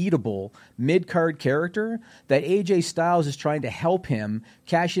a beatable mid-card character that AJ Styles is trying to help him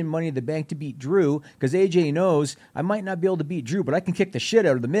cash in Money in the Bank to beat Drew, because AJ knows, I might not be able to beat Drew, but I can kick the shit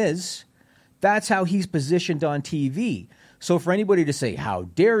out of The Miz. That's how he's positioned on TV. So for anybody to say, how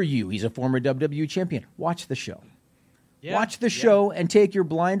dare you, he's a former WWE champion, watch the show. Yeah, watch the show and take your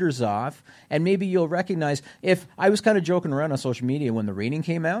blinders off, and maybe you'll recognize. If I was kind of joking around on social media when the rating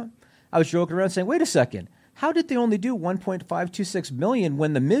came out, I was joking around saying, wait a second, how did they only do 1.526 million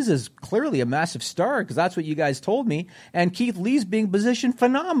when The Miz is clearly a massive star? Because that's what you guys told me. And Keith Lee's being positioned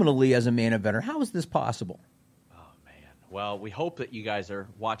phenomenally as a main eventer. How is this possible? Oh, man. Well, we hope that you guys are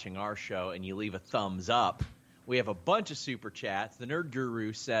watching our show and you leave a thumbs up. We have a bunch of super chats. The Nerd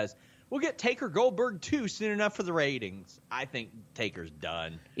Guru says, we'll get Taker Goldberg, too, soon enough for the ratings. I think Taker's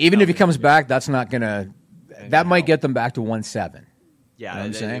done. Even if he comes back, that's not going to – that might get them back to 1.7. Yeah, you know what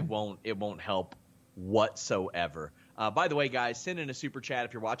I'm saying? It won't help whatsoever. By the way, guys, send in a super chat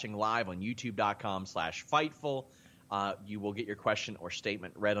if you're watching live on youtube.com/Fightful. You will get your question or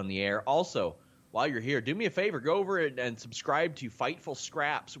statement read on the air. Also, while you're here, do me a favor. Go over and subscribe to Fightful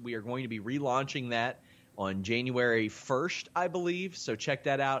Scraps. We are going to be relaunching that on January 1st, I believe. So check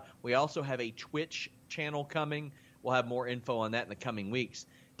that out. We also have a Twitch channel coming. We'll have more info on that in the coming weeks.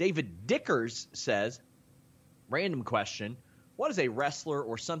 David Dickers says, random question, what is a wrestler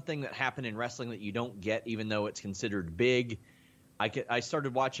or something that happened in wrestling that you don't get even though it's considered big? I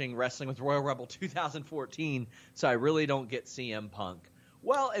started watching Wrestling with Royal Rumble 2014, so I really don't get CM Punk.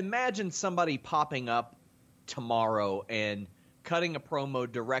 Well, imagine somebody popping up tomorrow and cutting a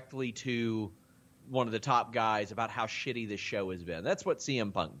promo directly to one of the top guys about how shitty this show has been. That's what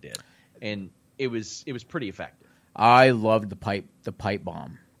CM Punk did, and it was pretty effective. I loved the pipe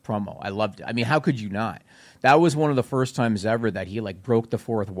bomb promo. I loved it. I mean, how could you not? That was one of the first times ever that he like broke the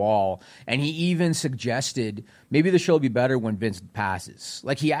fourth wall, and he even suggested maybe the show will be better when Vince passes.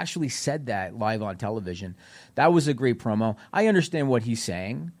 Like he actually said that live on television. That was a great promo. I understand what he's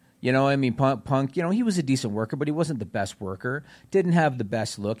saying. You know, I mean, Punk, you know, he was a decent worker, but he wasn't the best worker. Didn't have the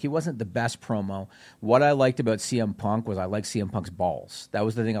best look. He wasn't the best promo. What I liked about CM Punk was I liked CM Punk's balls. That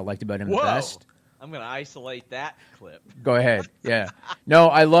was the thing I liked about him the best. I'm going to isolate that clip. Go ahead. Yeah. No,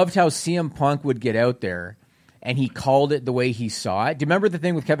 I loved how CM Punk would get out there and he called it the way he saw it. Do you remember the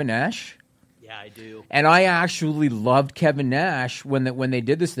thing with Kevin Nash? Yeah, I do. And I actually loved Kevin Nash when they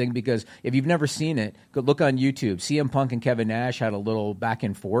did this thing, because if you've never seen it, go look on YouTube. CM Punk and Kevin Nash had a little back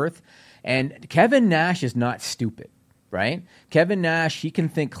and forth. And Kevin Nash is not stupid, right? Kevin Nash, he can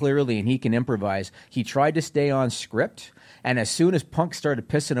think clearly and he can improvise. He tried to stay on script. And as soon as Punk started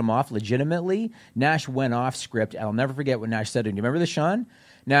pissing him off legitimately, Nash went off script. And I'll never forget what Nash said. Do you remember this, Sean?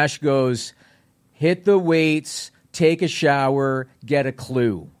 Nash goes, hit the weights, take a shower, get a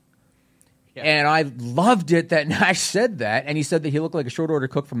clue. Yeah. And I loved it that Nash said that. And he said that he looked like a short order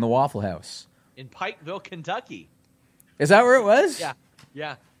cook from the Waffle House. In Pikeville, Kentucky. Is that where it was? Yeah.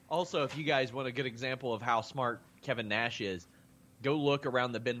 Yeah. Also, if you guys want a good example of how smart Kevin Nash is, go look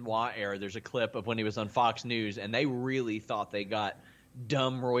around the Benoit era. There's a clip of when he was on Fox News, and they really thought they got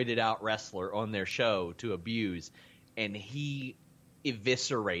dumb, roided-out wrestler on their show to abuse, and he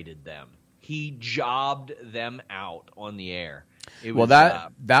eviscerated them. He jobbed them out on the air. It was,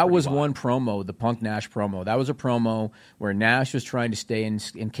 that was wild. One promo, the Punk Nash promo. That was a promo where Nash was trying to stay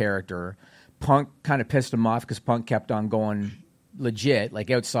in character. Punk kind of pissed him off because Punk kept on going legit, like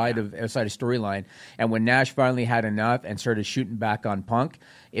outside of storyline. And when Nash finally had enough and started shooting back on Punk,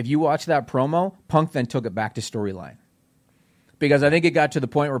 if you watch that promo, Punk then took it back to storyline. Because I think it got to the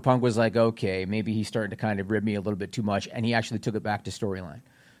point where Punk was like, okay, maybe he's starting to kind of rib me a little bit too much, and he actually took it back to storyline.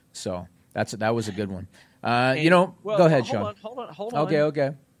 So that was a good one. Go ahead, Sean. Hold on.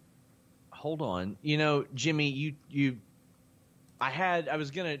 Okay. Hold on. You know, Jimmy, I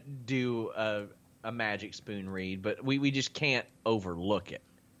was gonna do a Magic Spoon read, but we just can't overlook it.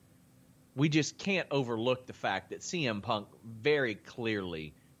 We just can't overlook the fact that CM Punk very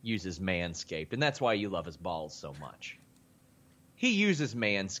clearly uses Manscaped, and that's why you love his balls so much. He uses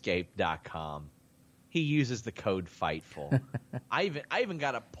Manscaped.com. He uses the code FIGHTFUL. I even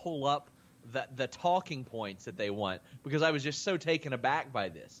got to pull up the talking points that they want, because I was just so taken aback by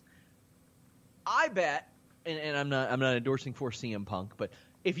this. I bet, and I'm not endorsing for CM Punk, but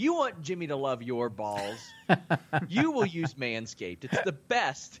if you want Jimmy to love your balls, you will use Manscaped. It's the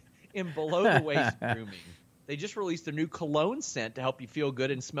best in below-the-waist grooming. They just released a new cologne scent to help you feel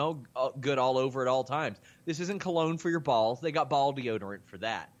good and smell good all over at all times. This isn't cologne for your balls. They got ball deodorant for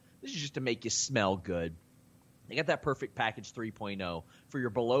that. This is just to make you smell good. They got that Perfect Package 3.0 for your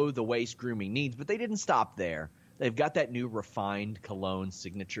below-the-waist grooming needs, but they didn't stop there. They've got that new refined cologne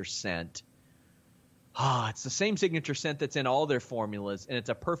signature scent. It's the same signature scent that's in all their formulas, and it's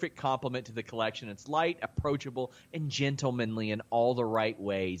a perfect complement to the collection. It's light, approachable, and gentlemanly in all the right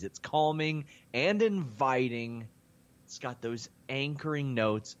ways. It's calming and inviting. It's got those anchoring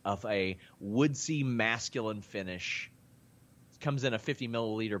notes of a woodsy, masculine finish. It comes in a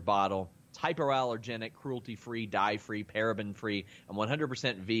 50-milliliter bottle. It's hypoallergenic, cruelty-free, dye-free, paraben-free, and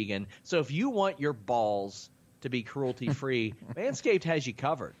 100% vegan. So if you want your balls to be cruelty-free, Manscaped has you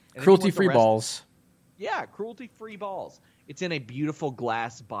covered. Cruelty-free balls. Yeah, cruelty-free balls. It's in a beautiful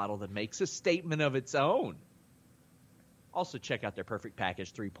glass bottle that makes a statement of its own. Also, check out their Perfect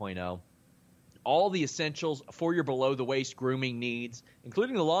Package 3.0. All the essentials for your below-the-waist grooming needs,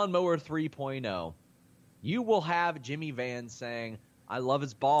 including the Lawnmower 3.0. You will have Jimmy Van saying, I love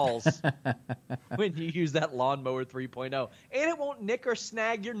his balls when you use that Lawnmower 3.0. And it won't nick or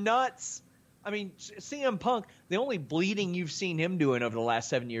snag your nuts. I mean, CM Punk, the only bleeding you've seen him doing over the last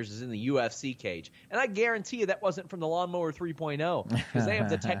 7 years is in the UFC cage. And I guarantee you that wasn't from the Lawnmower 3.0 because they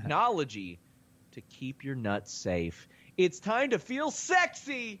have the technology to keep your nuts safe. It's time to feel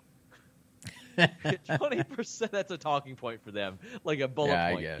sexy. 20%, that's a talking point for them, like a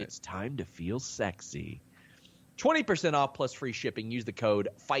bullet point. It's time to feel sexy. 20% off plus free shipping. Use the code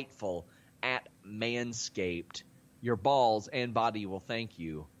FIGHTFUL at Manscaped. Your balls and body will thank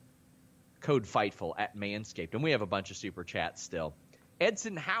you. Code FIGHTFUL at Manscaped. And we have a bunch of super chats still.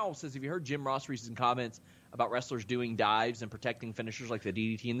 Edson Howe says, have you heard Jim Ross recent comments about wrestlers doing dives and protecting finishers like the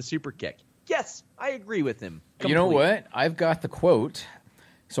DDT and the super kick? Yes, I agree with him. Completely. You know what? I've got the quote,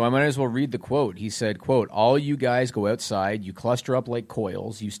 so I might as well read the quote. He said, quote, all you guys go outside, you cluster up like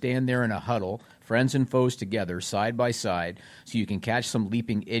coils, you stand there in a huddle, friends and foes together, side by side, so you can catch some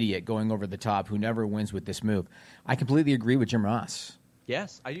leaping idiot going over the top who never wins with this move. I completely agree with Jim Ross.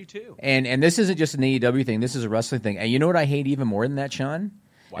 Yes, I do too. And this isn't just an AEW thing. This is a wrestling thing. And you know what I hate even more than that, Sean?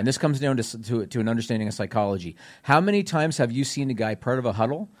 What? And this comes down to an understanding of psychology. How many times have you seen a guy part of a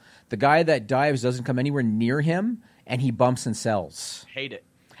huddle? The guy that dives doesn't come anywhere near him, and he bumps and sells. Hate it.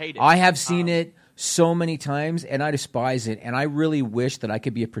 I have seen it so many times, and I despise it. And I really wish that I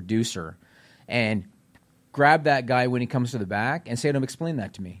could be a producer and grab that guy when he comes to the back and say to him, explain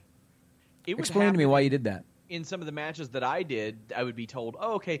that to me. Explain to me why you did that. In some of the matches that I did, I would be told,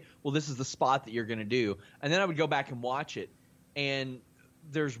 oh, okay, well, this is the spot that you're going to do. And then I would go back and watch it. And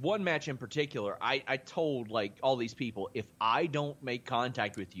there's one match in particular, I told, like, all these people, if I don't make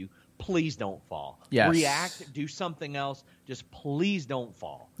contact with you, please don't fall. Yes. React, do something else. Just please don't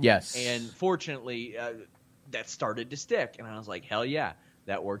fall. Yes. And fortunately, that started to stick. And I was like, hell yeah,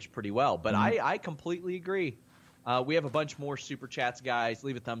 that works pretty well. But I completely agree. We have a bunch more super chats, guys.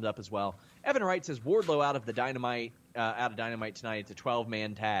 Leave a thumbs up as well. Evan Wright says Wardlow out of Dynamite tonight. It's a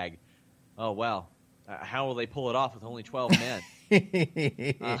 12-man tag. Oh well, how will they pull it off with only 12 men?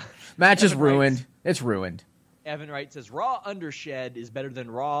 Match is ruined. It's ruined. Evan Wright says Raw Undershed is better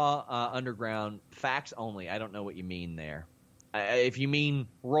than Raw Underground. Facts only. I don't know what you mean there. If you mean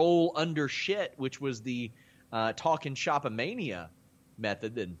roll under shit, which was the Talkin' Shop-a-Mania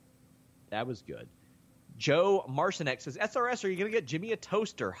method, then that was good. Joe Marcinek says, SRS, are you going to get Jimmy a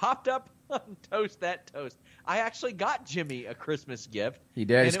toaster? Hopped up on Toast That Toast. I actually got Jimmy a Christmas gift. He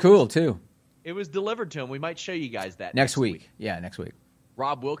did. It's cool, too. It was delivered to him. We might show you guys that next week. Yeah, next week.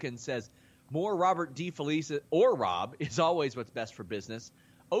 Rob Wilkins says, more Robert D. Felice or Rob is always what's best for business.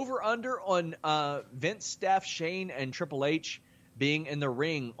 Over under on Vince, Steph, Shane, and Triple H being in the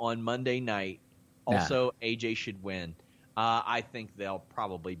ring on Monday night. Also, AJ should win. I think they'll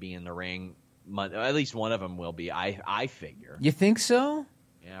probably be in the ring. At least one of them will be, I figure. You think so?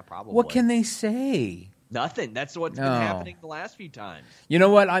 Yeah, probably. What can they say? Nothing. That's what's been happening the last few times. You know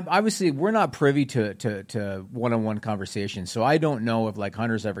what? Obviously, we're not privy to one-on-one conversations, so I don't know if, like,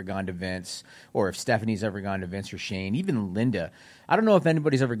 Hunter's ever gone to Vince or if Stephanie's ever gone to Vince or Shane, even Linda. I don't know if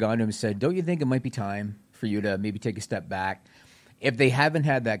anybody's ever gone to him and said, don't you think it might be time for you to maybe take a step back? If they haven't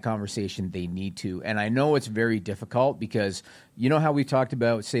had that conversation, they need to. And I know it's very difficult because you know how we talked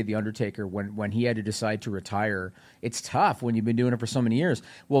about, say, The Undertaker, when he had to decide to retire. It's tough when you've been doing it for so many years.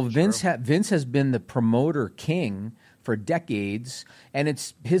 Well, Vince has been the promoter king for decades, and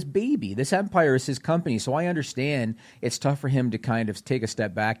it's his baby. This empire is his company. So I understand it's tough for him to kind of take a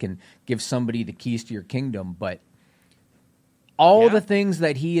step back and give somebody the keys to your kingdom. But all the things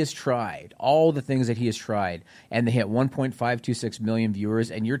that he has tried, and they hit 1.526 million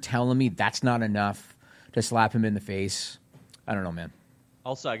viewers, and you're telling me that's not enough to slap him in the face? I don't know, man.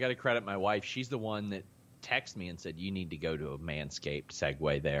 Also, I got to credit my wife. She's the one that texted me and said, you need to go to a Manscaped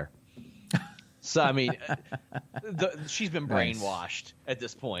segue there. So, I mean, she's been brainwashed at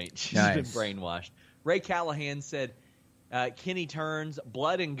this point. She's been brainwashed. Ray Callahan said, Kenny turns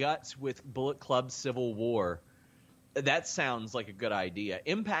blood and guts with Bullet Club Civil War. That sounds like a good idea.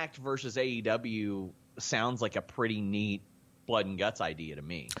 Impact versus AEW sounds like a pretty neat blood and guts idea to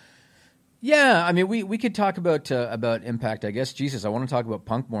me. Yeah, I mean, we could talk about Impact, I guess. Jesus, I want to talk about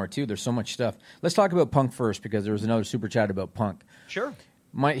Punk more, too. There's so much stuff. Let's talk about Punk first because there was another super chat about Punk. Sure.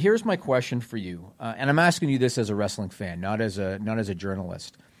 Here's my question for you, and I'm asking you this as a wrestling fan, not as a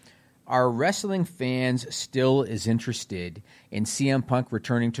journalist. are wrestling fans still as interested in CM Punk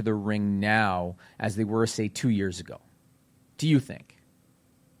returning to the ring now as they were, say, 2 years ago? Do you think?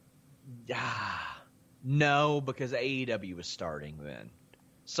 No, because AEW was starting then.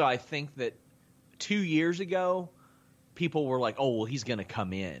 So I think that 2 years ago, people were like, "Oh, well, he's going to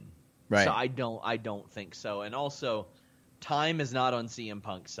come in." Right. So I don't think so. And also, time is not on CM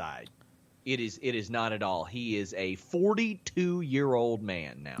Punk's side. It is not at all. He is a 42-year-old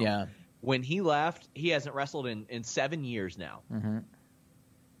man now. Yeah. When he left, he hasn't wrestled in 7 years now. Mm-hmm.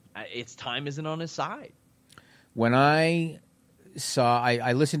 Its time isn't on his side. When I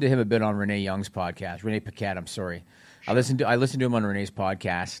listened to him a bit on Renee Young's podcast, Renee Paquette, I'm sorry. Sure. I listened to him on Renee's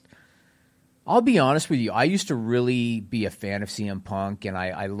podcast. I'll be honest with you. I used to really be a fan of CM Punk, and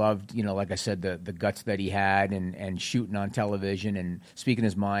I loved, like I said, the guts that he had and shooting on television and speaking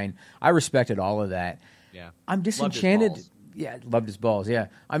his mind. I respected all of that. Yeah. I'm disenchanted. Loved his balls. Yeah, loved his balls, yeah.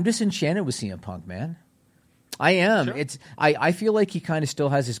 I'm disenchanted with CM Punk, man. I am. Sure. I feel like he kind of still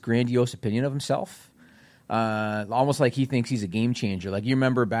has this grandiose opinion of himself. Almost like he thinks he's a game changer. Like, you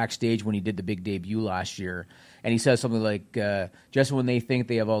remember backstage when he did the big debut last year, and he says something like, just when they think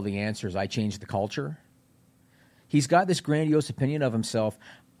they have all the answers, I change the culture. He's got this grandiose opinion of himself.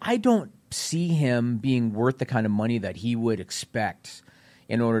 I don't see him being worth the kind of money that he would expect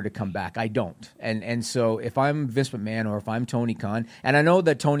in order to come back. I don't. And so if I'm Vince McMahon or if I'm Tony Khan, and I know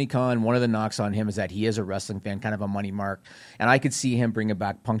that Tony Khan, one of the knocks on him is that he is a wrestling fan, kind of a money mark, and I could see him bringing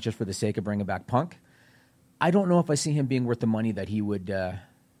back Punk just for the sake of bringing back Punk. I don't know if I see him being worth the money that he would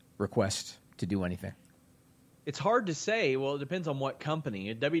request to do anything. It's hard to say. Well, it depends on what company.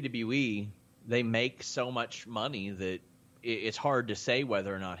 At WWE, they make so much money that it's hard to say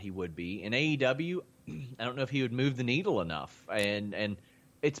whether or not he would be. In AEW, I don't know if he would move the needle enough. And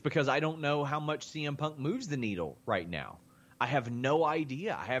it's because I don't know how much CM Punk moves the needle right now. I have no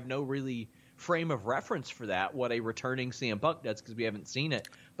idea. I have no really frame of reference for that, what a returning CM Punk does, because we haven't seen it.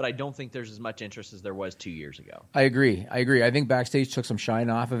 But I don't think there's as much interest as there was 2 years ago. I agree. I think backstage took some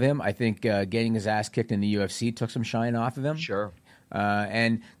shine off of him. I think getting his ass kicked in the UFC took some shine off of him. Sure.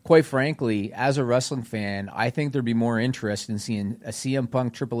 And quite frankly, as a wrestling fan, I think there'd be more interest in seeing a CM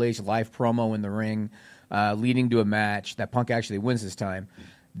Punk Triple H live promo in the ring leading to a match that Punk actually wins this time.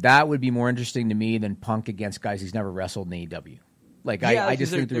 That would be more interesting to me than Punk against guys he's never wrestled in AEW. Like, yeah, I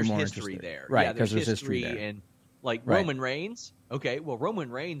just think there's more history interest there. Right, yeah, because there's history there. And like Roman Reigns, okay, well, Roman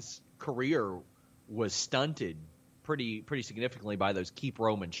Reigns' career was stunted pretty significantly by those "keep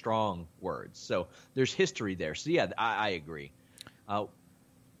Roman strong" words. So there's history there. So yeah, I agree. We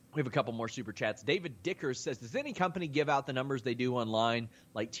have a couple more super chats. David Dickers says, does any company give out the numbers they do online,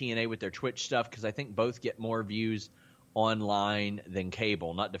 like TNA with their Twitch stuff? Because I think both get more views online than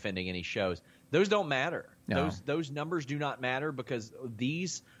cable. Not defending any shows. Those don't matter. No. Those numbers do not matter because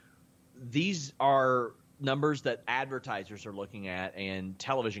these are numbers that advertisers are looking at and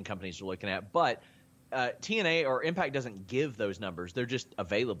television companies are looking at. But TNA or Impact doesn't give those numbers. They're just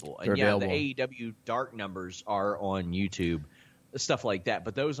available. And They're available. The AEW Dark numbers are on YouTube, stuff like that.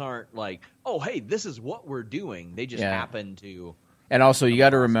 But those aren't like, oh, hey, this is what we're doing. They just happen to. And also, you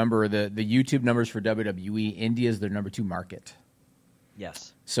got to remember the YouTube numbers for WWE. India is their number 2 market.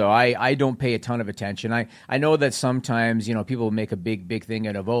 Yes. So I don't pay a ton of attention. I know that sometimes, people make a big thing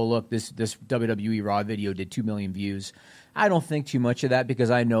out of, oh, look, this WWE Raw video did 2 million views. I don't think too much of that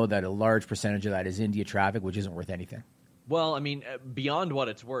because I know that a large percentage of that is India traffic, which isn't worth anything. Well, I mean, beyond what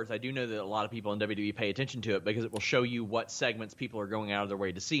it's worth, I do know that a lot of people in WWE pay attention to it because it will show you what segments people are going out of their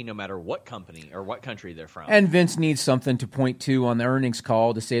way to see, no matter what company or what country they're from. And Vince needs something to point to on the earnings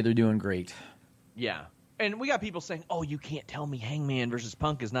call to say they're doing great. Yeah. And we got people saying, oh, you can't tell me Hangman versus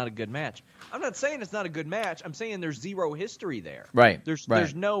Punk is not a good match. I'm not saying it's not a good match. I'm saying there's zero history there. Right.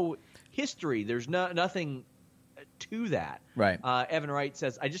 There's no history. There's nothing to that. Right. Evan Wright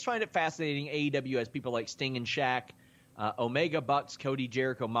says, I just find it fascinating AEW has people like Sting and Shaq, Omega, Bucks, Cody,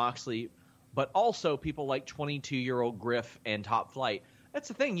 Jericho, Moxley, but also people like 22-year-old Griff and Top Flight. That's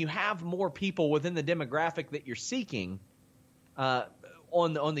the thing. You have more people within the demographic that you're seeking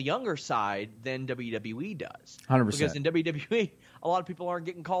on the younger side than WWE does. 100%. Because in WWE, a lot of people aren't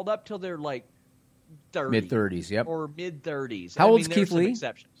getting called up till they're like 30. Mid-30s, yep. Or mid-30s. How old's Keith some Lee?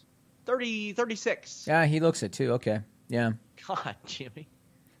 Exceptions. 36. Yeah, he looks it too. Okay, yeah. God, Jimmy.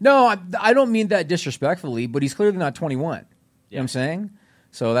 No, I don't mean that disrespectfully, but he's clearly not 21. You know what I'm saying?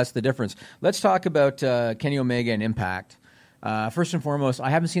 So that's the difference. Let's talk about Kenny Omega and Impact. First and foremost, I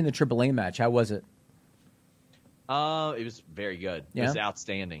haven't seen the AAA match. How was it? It was very good. Yeah? It was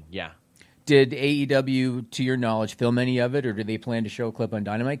outstanding. Yeah. Did AEW, to your knowledge, film any of it, or do they plan to show a clip on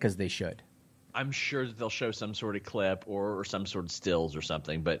Dynamite? Because they should. I'm sure that they'll show some sort of clip or some sort of stills or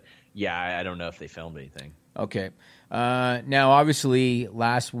something. But, yeah, I don't know if they filmed anything. Okay. Now, obviously,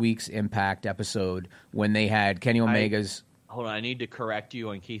 last week's Impact episode, when they had Kenny Omega's... Hold on, I need to correct you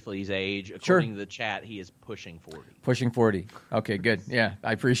on Keith Lee's age. Sure. According to the chat, he is pushing 40. Pushing 40. Okay, good. Yeah,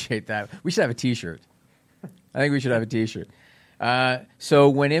 I appreciate that. We should have a T-shirt. I think we should have a T-shirt. So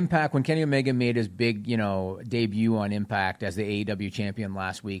when Kenny Omega made his big, debut on Impact as the AEW champion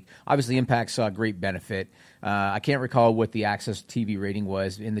last week, obviously Impact saw great benefit. I can't recall what the Access TV rating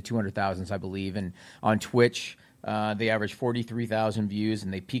was, in the 200,000s, I believe. And on Twitch, they averaged 43,000 views,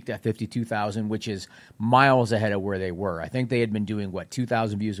 and they peaked at 52,000, which is miles ahead of where they were. I think they had been doing,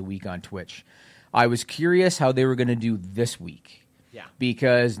 2,000 views a week on Twitch. I was curious how they were going to do this week. Yeah.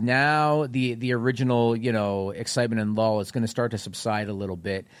 Because now the original, excitement and lull is going to start to subside a little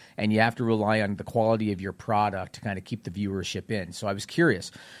bit, and you have to rely on the quality of your product to kind of keep the viewership in. So I was curious.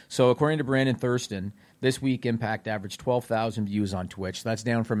 So according to Brandon Thurston, this week Impact averaged 12,000 views on Twitch. That's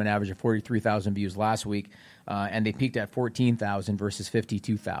down from an average of 43,000 views last week, and they peaked at 14,000 versus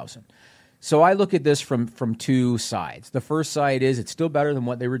 52,000. So I look at this from two sides. The first side is it's still better than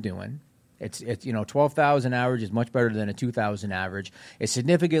what they were doing. It's 12,000 average is much better than a 2,000 average. It's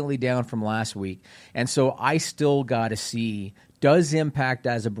significantly down from last week. And so I still got to see, does Impact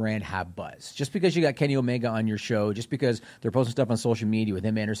as a brand have buzz? Just because you got Kenny Omega on your show, just because they're posting stuff on social media with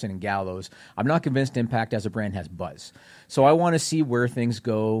him, Anderson, and Gallows, I'm not convinced Impact as a brand has buzz. So I want to see where things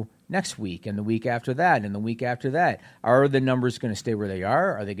go next week and the week after that and the week after that. Are the numbers going to stay where they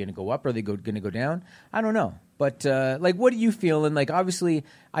are? Are they going to go up? Are they going to go down? I don't know. But, what do you feel? And, obviously,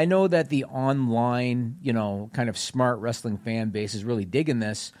 I know that the online, kind of smart wrestling fan base is really digging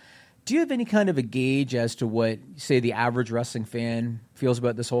this. Do you have any kind of a gauge as to what, say, the average wrestling fan feels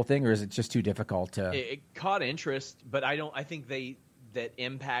about this whole thing, or is it just too difficult to... It caught interest, but I think that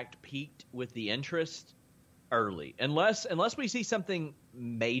Impact peaked with the interest early. Unless we see something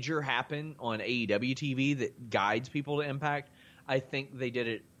major happen on AEW TV that guides people to Impact, I think they did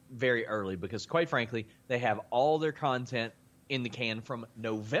it very early because, quite frankly, they have all their content in the can from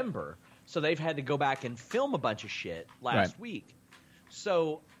November. So they've had to go back and film a bunch of shit last week.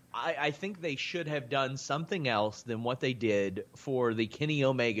 So I think they should have done something else than what they did for the Kenny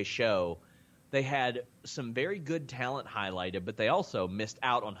Omega show. They had some very good talent highlighted, but they also missed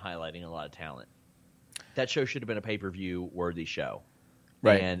out on highlighting a lot of talent. That show should have been a pay-per-view worthy show.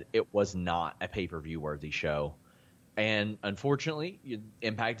 Right. And it was not a pay-per-view worthy show. And unfortunately,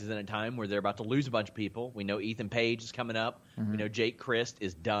 Impact is in a time where they're about to lose a bunch of people. We know Ethan Page is coming up. We know Jake Christ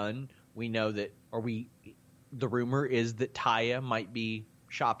is done. We know that, the rumor is that Taya might be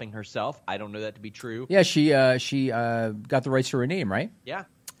shopping herself. I don't know that to be true. Yeah, she got the rights to her name, right? Yeah.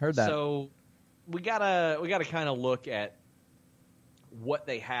 Heard that. So we gotta kind of look at what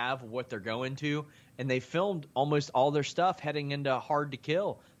they have, what they're going to, and they filmed almost all their stuff heading into Hard to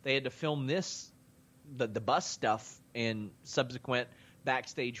Kill. They had to film the bus stuff and subsequent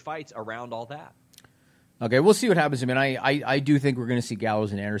backstage fights around all that. Okay, we'll see what happens. I mean, I do think we're going to see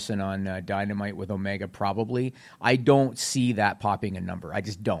Gallows and Anderson on Dynamite with Omega probably. I don't see that popping a number. I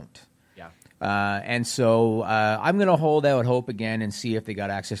just don't. Yeah. And so I'm going to hold out hope again and see if they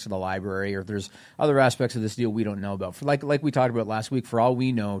got access to the library or if there's other aspects of this deal we don't know about. For like we talked about last week, for all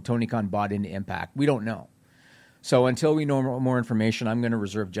we know, Tony Khan bought into Impact. We don't know. So until we know more information, I'm going to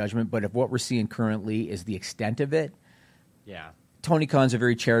reserve judgment. But if what we're seeing currently is the extent of it, yeah, Tony Khan's a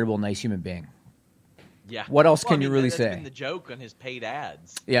very charitable, nice human being. Yeah. What else can you really that's say? Been the joke on his paid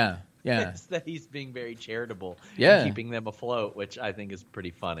ads. Yeah. It's that he's being very charitable and keeping them afloat, which I think is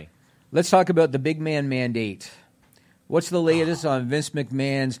pretty funny. Let's talk about the big man mandate. What's the latest on Vince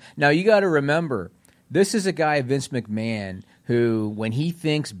McMahon's? Now, you got to remember, this is a guy, Vince McMahon, who, when he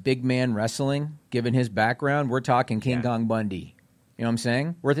thinks big man wrestling, given his background, we're talking King Kong Bundy. You know what I'm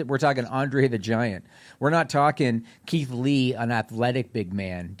saying? We're talking Andre the Giant. We're not talking Keith Lee, an athletic big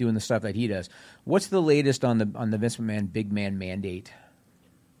man, doing the stuff that he does. What's the latest on the Vince McMahon big man mandate?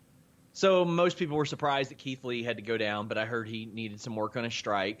 So most people were surprised that Keith Lee had to go down, but I heard he needed some work on his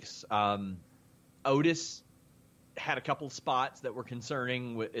strikes. Otis had a couple of spots that were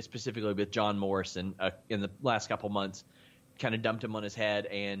concerning, specifically with John Morrison in the last couple months, kind of dumped him on his head.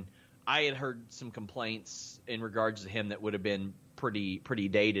 And I had heard some complaints in regards to him that would have been pretty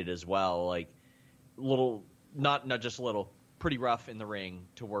dated as well, like little, not just a little, pretty rough in the ring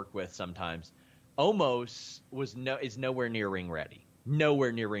to work with sometimes. Omos is nowhere near ring ready.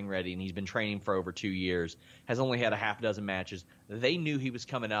 Nowhere near ring ready, and he's been training for over 2 years, has only had a half dozen matches. They knew he was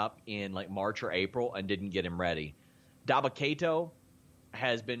coming up in like March or April and didn't get him ready. Dabba-Kato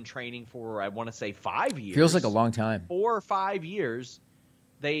has been training for, I want to say, 5 years. Feels like a long time. 4 or 5 years,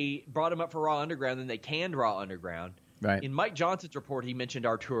 they brought him up for Raw Underground, then they canned Raw Underground. Right. In Mike Johnson's report, he mentioned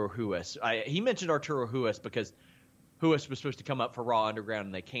Arturo Ruas. He mentioned Arturo Ruas because Ruas was supposed to come up for Raw Underground,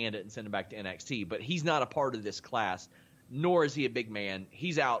 and they canned it and sent him back to NXT. But he's not a part of this class, nor is he a big man.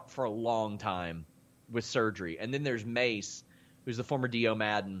 He's out for a long time with surgery. And then there's Mace, who's the former Dio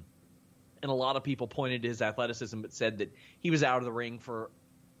Madden. And a lot of people pointed to his athleticism but said that he was out of the ring for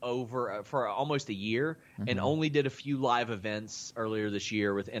almost a year and only did a few live events earlier this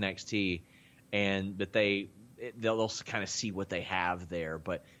year with NXT, and that they'll kind of see what they have there.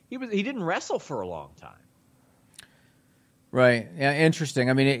 But he didn't wrestle for a long time. Right. Yeah, interesting.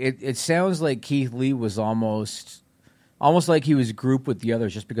 I mean, it sounds like Keith Lee was almost like he was grouped with the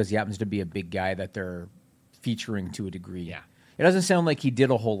others just because he happens to be a big guy that they're featuring to a degree. Yeah. It doesn't sound like he did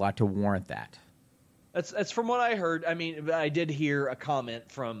a whole lot to warrant that. That's from what I heard. I mean, I did hear a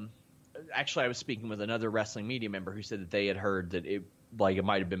comment from. Actually, I was speaking with another wrestling media member who said that they had heard that it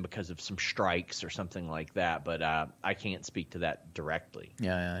might have been because of some strikes or something like that. But I can't speak to that directly.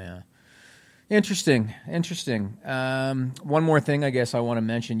 Yeah. Interesting. One more thing, I guess I want to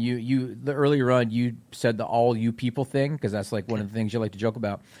mention. Earlier on, you said the all you people thing because that's like one of the things you like to joke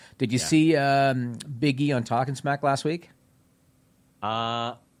about. Did you see Big E on Talking Smack last week?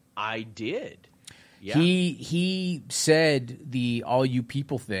 I did. Yeah. He said the all you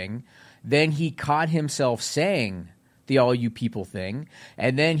people thing, then he caught himself saying the all you people thing,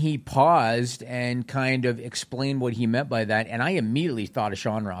 and then he paused and kind of explained what he meant by that, and I immediately thought of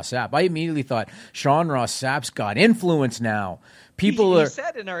Sean Ross Sapp. I immediately thought, Sean Ross Sapp's got influence now. He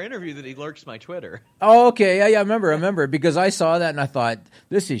said in our interview that he lurks my Twitter. Oh, okay. Yeah, I remember because I saw that and I thought,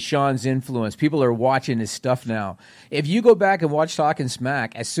 this is Sean's influence. People are watching his stuff now. If you go back and watch Talking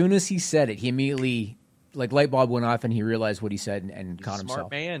Smack, as soon as he said it, he immediately, like, light bulb went off and he realized what he said and caught himself.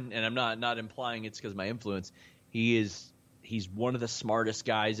 Smart man, and I'm not implying it's because of my influence. He's one of the smartest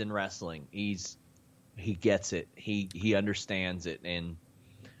guys in wrestling. He gets it. He understands it, and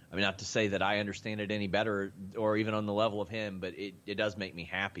I mean, not to say that I understand it any better or even on the level of him, but it does make me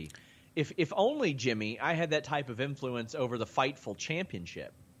happy. If only, Jimmy, I had that type of influence over the Fightful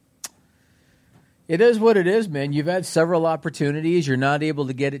Championship. It is what it is, man. You've had several opportunities. You're not able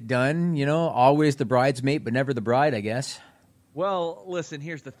to get it done. You know, always the bridesmaid, but never the bride, I guess. Well, listen,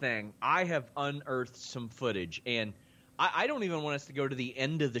 here's the thing. I have unearthed some footage, and I don't even want us to go to the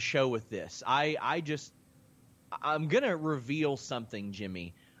end of the show with this. I'm going to reveal something,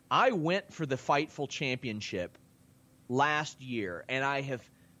 Jimmy. I went for the Fightful Championship last year, and I have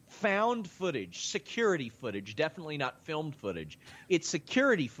found footage, security footage, definitely not filmed footage. It's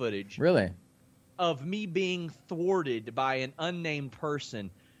security footage. Really? Of me being thwarted by an unnamed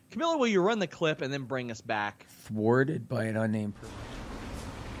person. Camilla, will you run the clip and then bring us back? Thwarted by an unnamed person.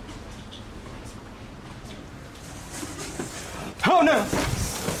 Oh, no!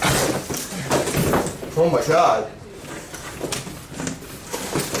 Oh, my God.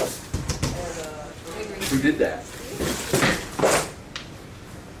 Who did that?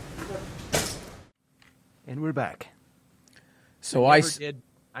 And we're back. So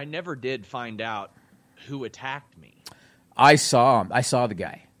I never did find out who attacked me. I saw him. I saw the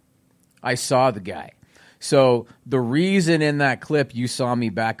guy. So the reason in that clip you saw me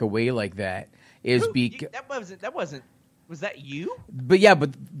back away like that is because that wasn't. Was that you? But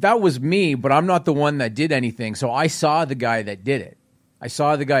that was me. But I'm not the one that did anything. So I saw the guy that did it.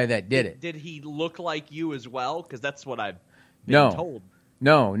 Did he look like you as well? Because that's what I've been told.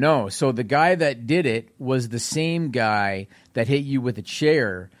 No. So the guy that did it was the same guy that hit you with a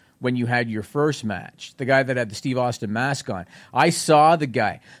chair when you had your first match. The guy that had the Steve Austin mask on. I saw the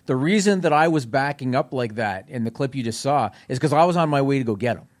guy. The reason that I was backing up like that in the clip you just saw is because I was on my way to go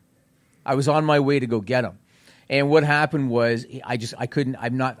get him. And what happened was I couldn't.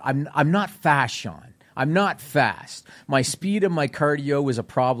 I'm not fast, Sean. I'm not fast. My speed and my cardio was a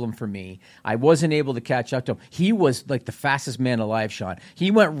problem for me. I wasn't able to catch up to him. He was like the fastest man alive, Sean. He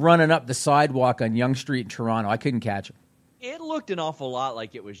went running up the sidewalk on Yonge Street in Toronto. I couldn't catch him. It looked an awful lot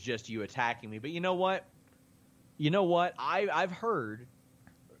like it was just you attacking me. But you know what? I've heard,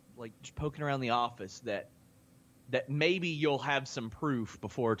 like, just poking around the office, that maybe you'll have some proof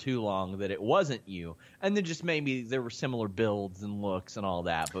before too long that it wasn't you. And then just maybe there were similar builds and looks and all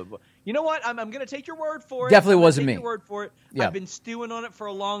that. But you know what? I'm going to take your word for it. Definitely wasn't me. Your word for it. Yeah. I've been stewing on it for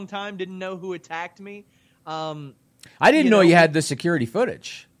a long time. Didn't know who attacked me. I didn't know you had the security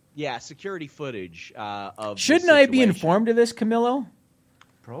footage. Yeah, security footage of. Shouldn't I be informed of this, Camillo?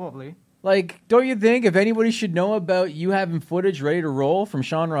 Probably. Like, don't you think if anybody should know about you having footage ready to roll from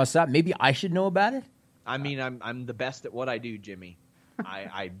Sean Ross Sapp, maybe I should know about it? I mean, I'm the best at what I do, Jimmy.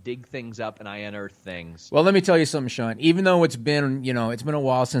 I dig things up and I unearth things. Well, let me tell you something, Sean. Even though it's been a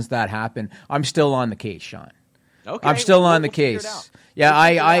while since that happened, I'm still on the case, Sean. Okay, I'm still on the we'll figure it case. out. Yeah,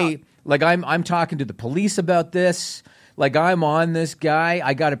 I'm talking to the police about this. Like, I'm on this guy.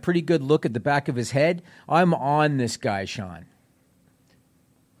 I got a pretty good look at the back of his head. I'm on this guy, Sean.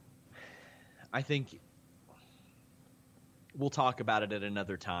 I think we'll talk about it at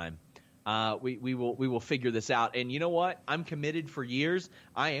another time. We will figure this out. And you know what? I'm committed for years.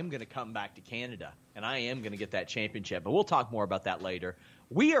 I am going to come back to Canada, and I am going to get that championship. But we'll talk more about that later.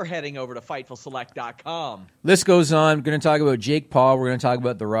 We are heading over to FightfulSelect.com. List goes on. We're going to talk about Jake Paul. We're going to talk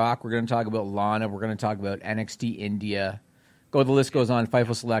about The Rock. We're going to talk about Lana. We're going to talk about NXT India. The list goes on,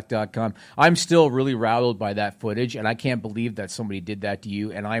 FightfulSelect.com. I'm still really rattled by that footage, and I can't believe that somebody did that to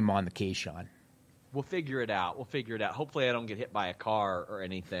you, and I'm on the case, Sean. We'll figure it out. Hopefully I don't get hit by a car or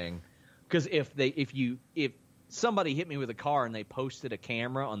anything. Because if somebody hit me with a car and they posted a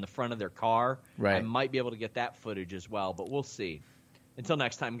camera on the front of their car, right, I might be able to get that footage as well. But we'll see. Until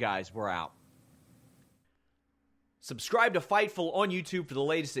next time, guys, we're out. Subscribe to Fightful on YouTube for the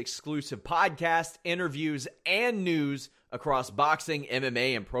latest exclusive podcasts, interviews, and news across boxing,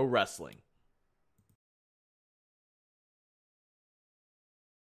 MMA, and pro wrestling.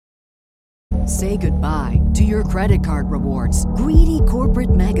 Say goodbye to your credit card rewards. Greedy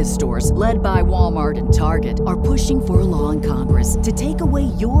corporate mega stores, led by Walmart and Target, are pushing for a law in Congress to take away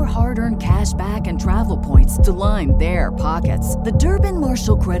your hard-earned cash back and travel points to line their pockets. The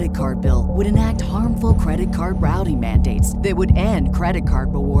Durbin-Marshall credit card bill would enact harmful credit card routing mandates that would end credit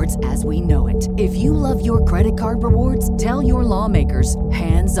card rewards as we know it. If you love your credit card rewards, tell your lawmakers,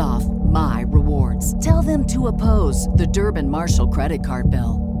 hands off my rewards. Tell them to oppose the Durbin-Marshall credit card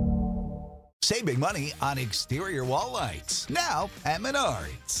bill. Save big money on exterior wall lights. Now at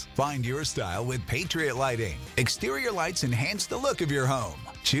Menards. Find your style with Patriot Lighting. Exterior lights enhance the look of your home.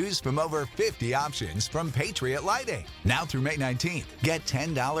 Choose from over 50 options from Patriot Lighting. Now through May 19th, get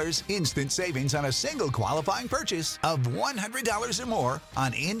 $10 instant savings on a single qualifying purchase of $100 or more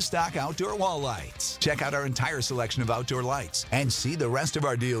on in-stock outdoor wall lights. Check out our entire selection of outdoor lights and see the rest of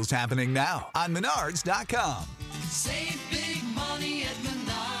our deals happening now on Menards.com. Save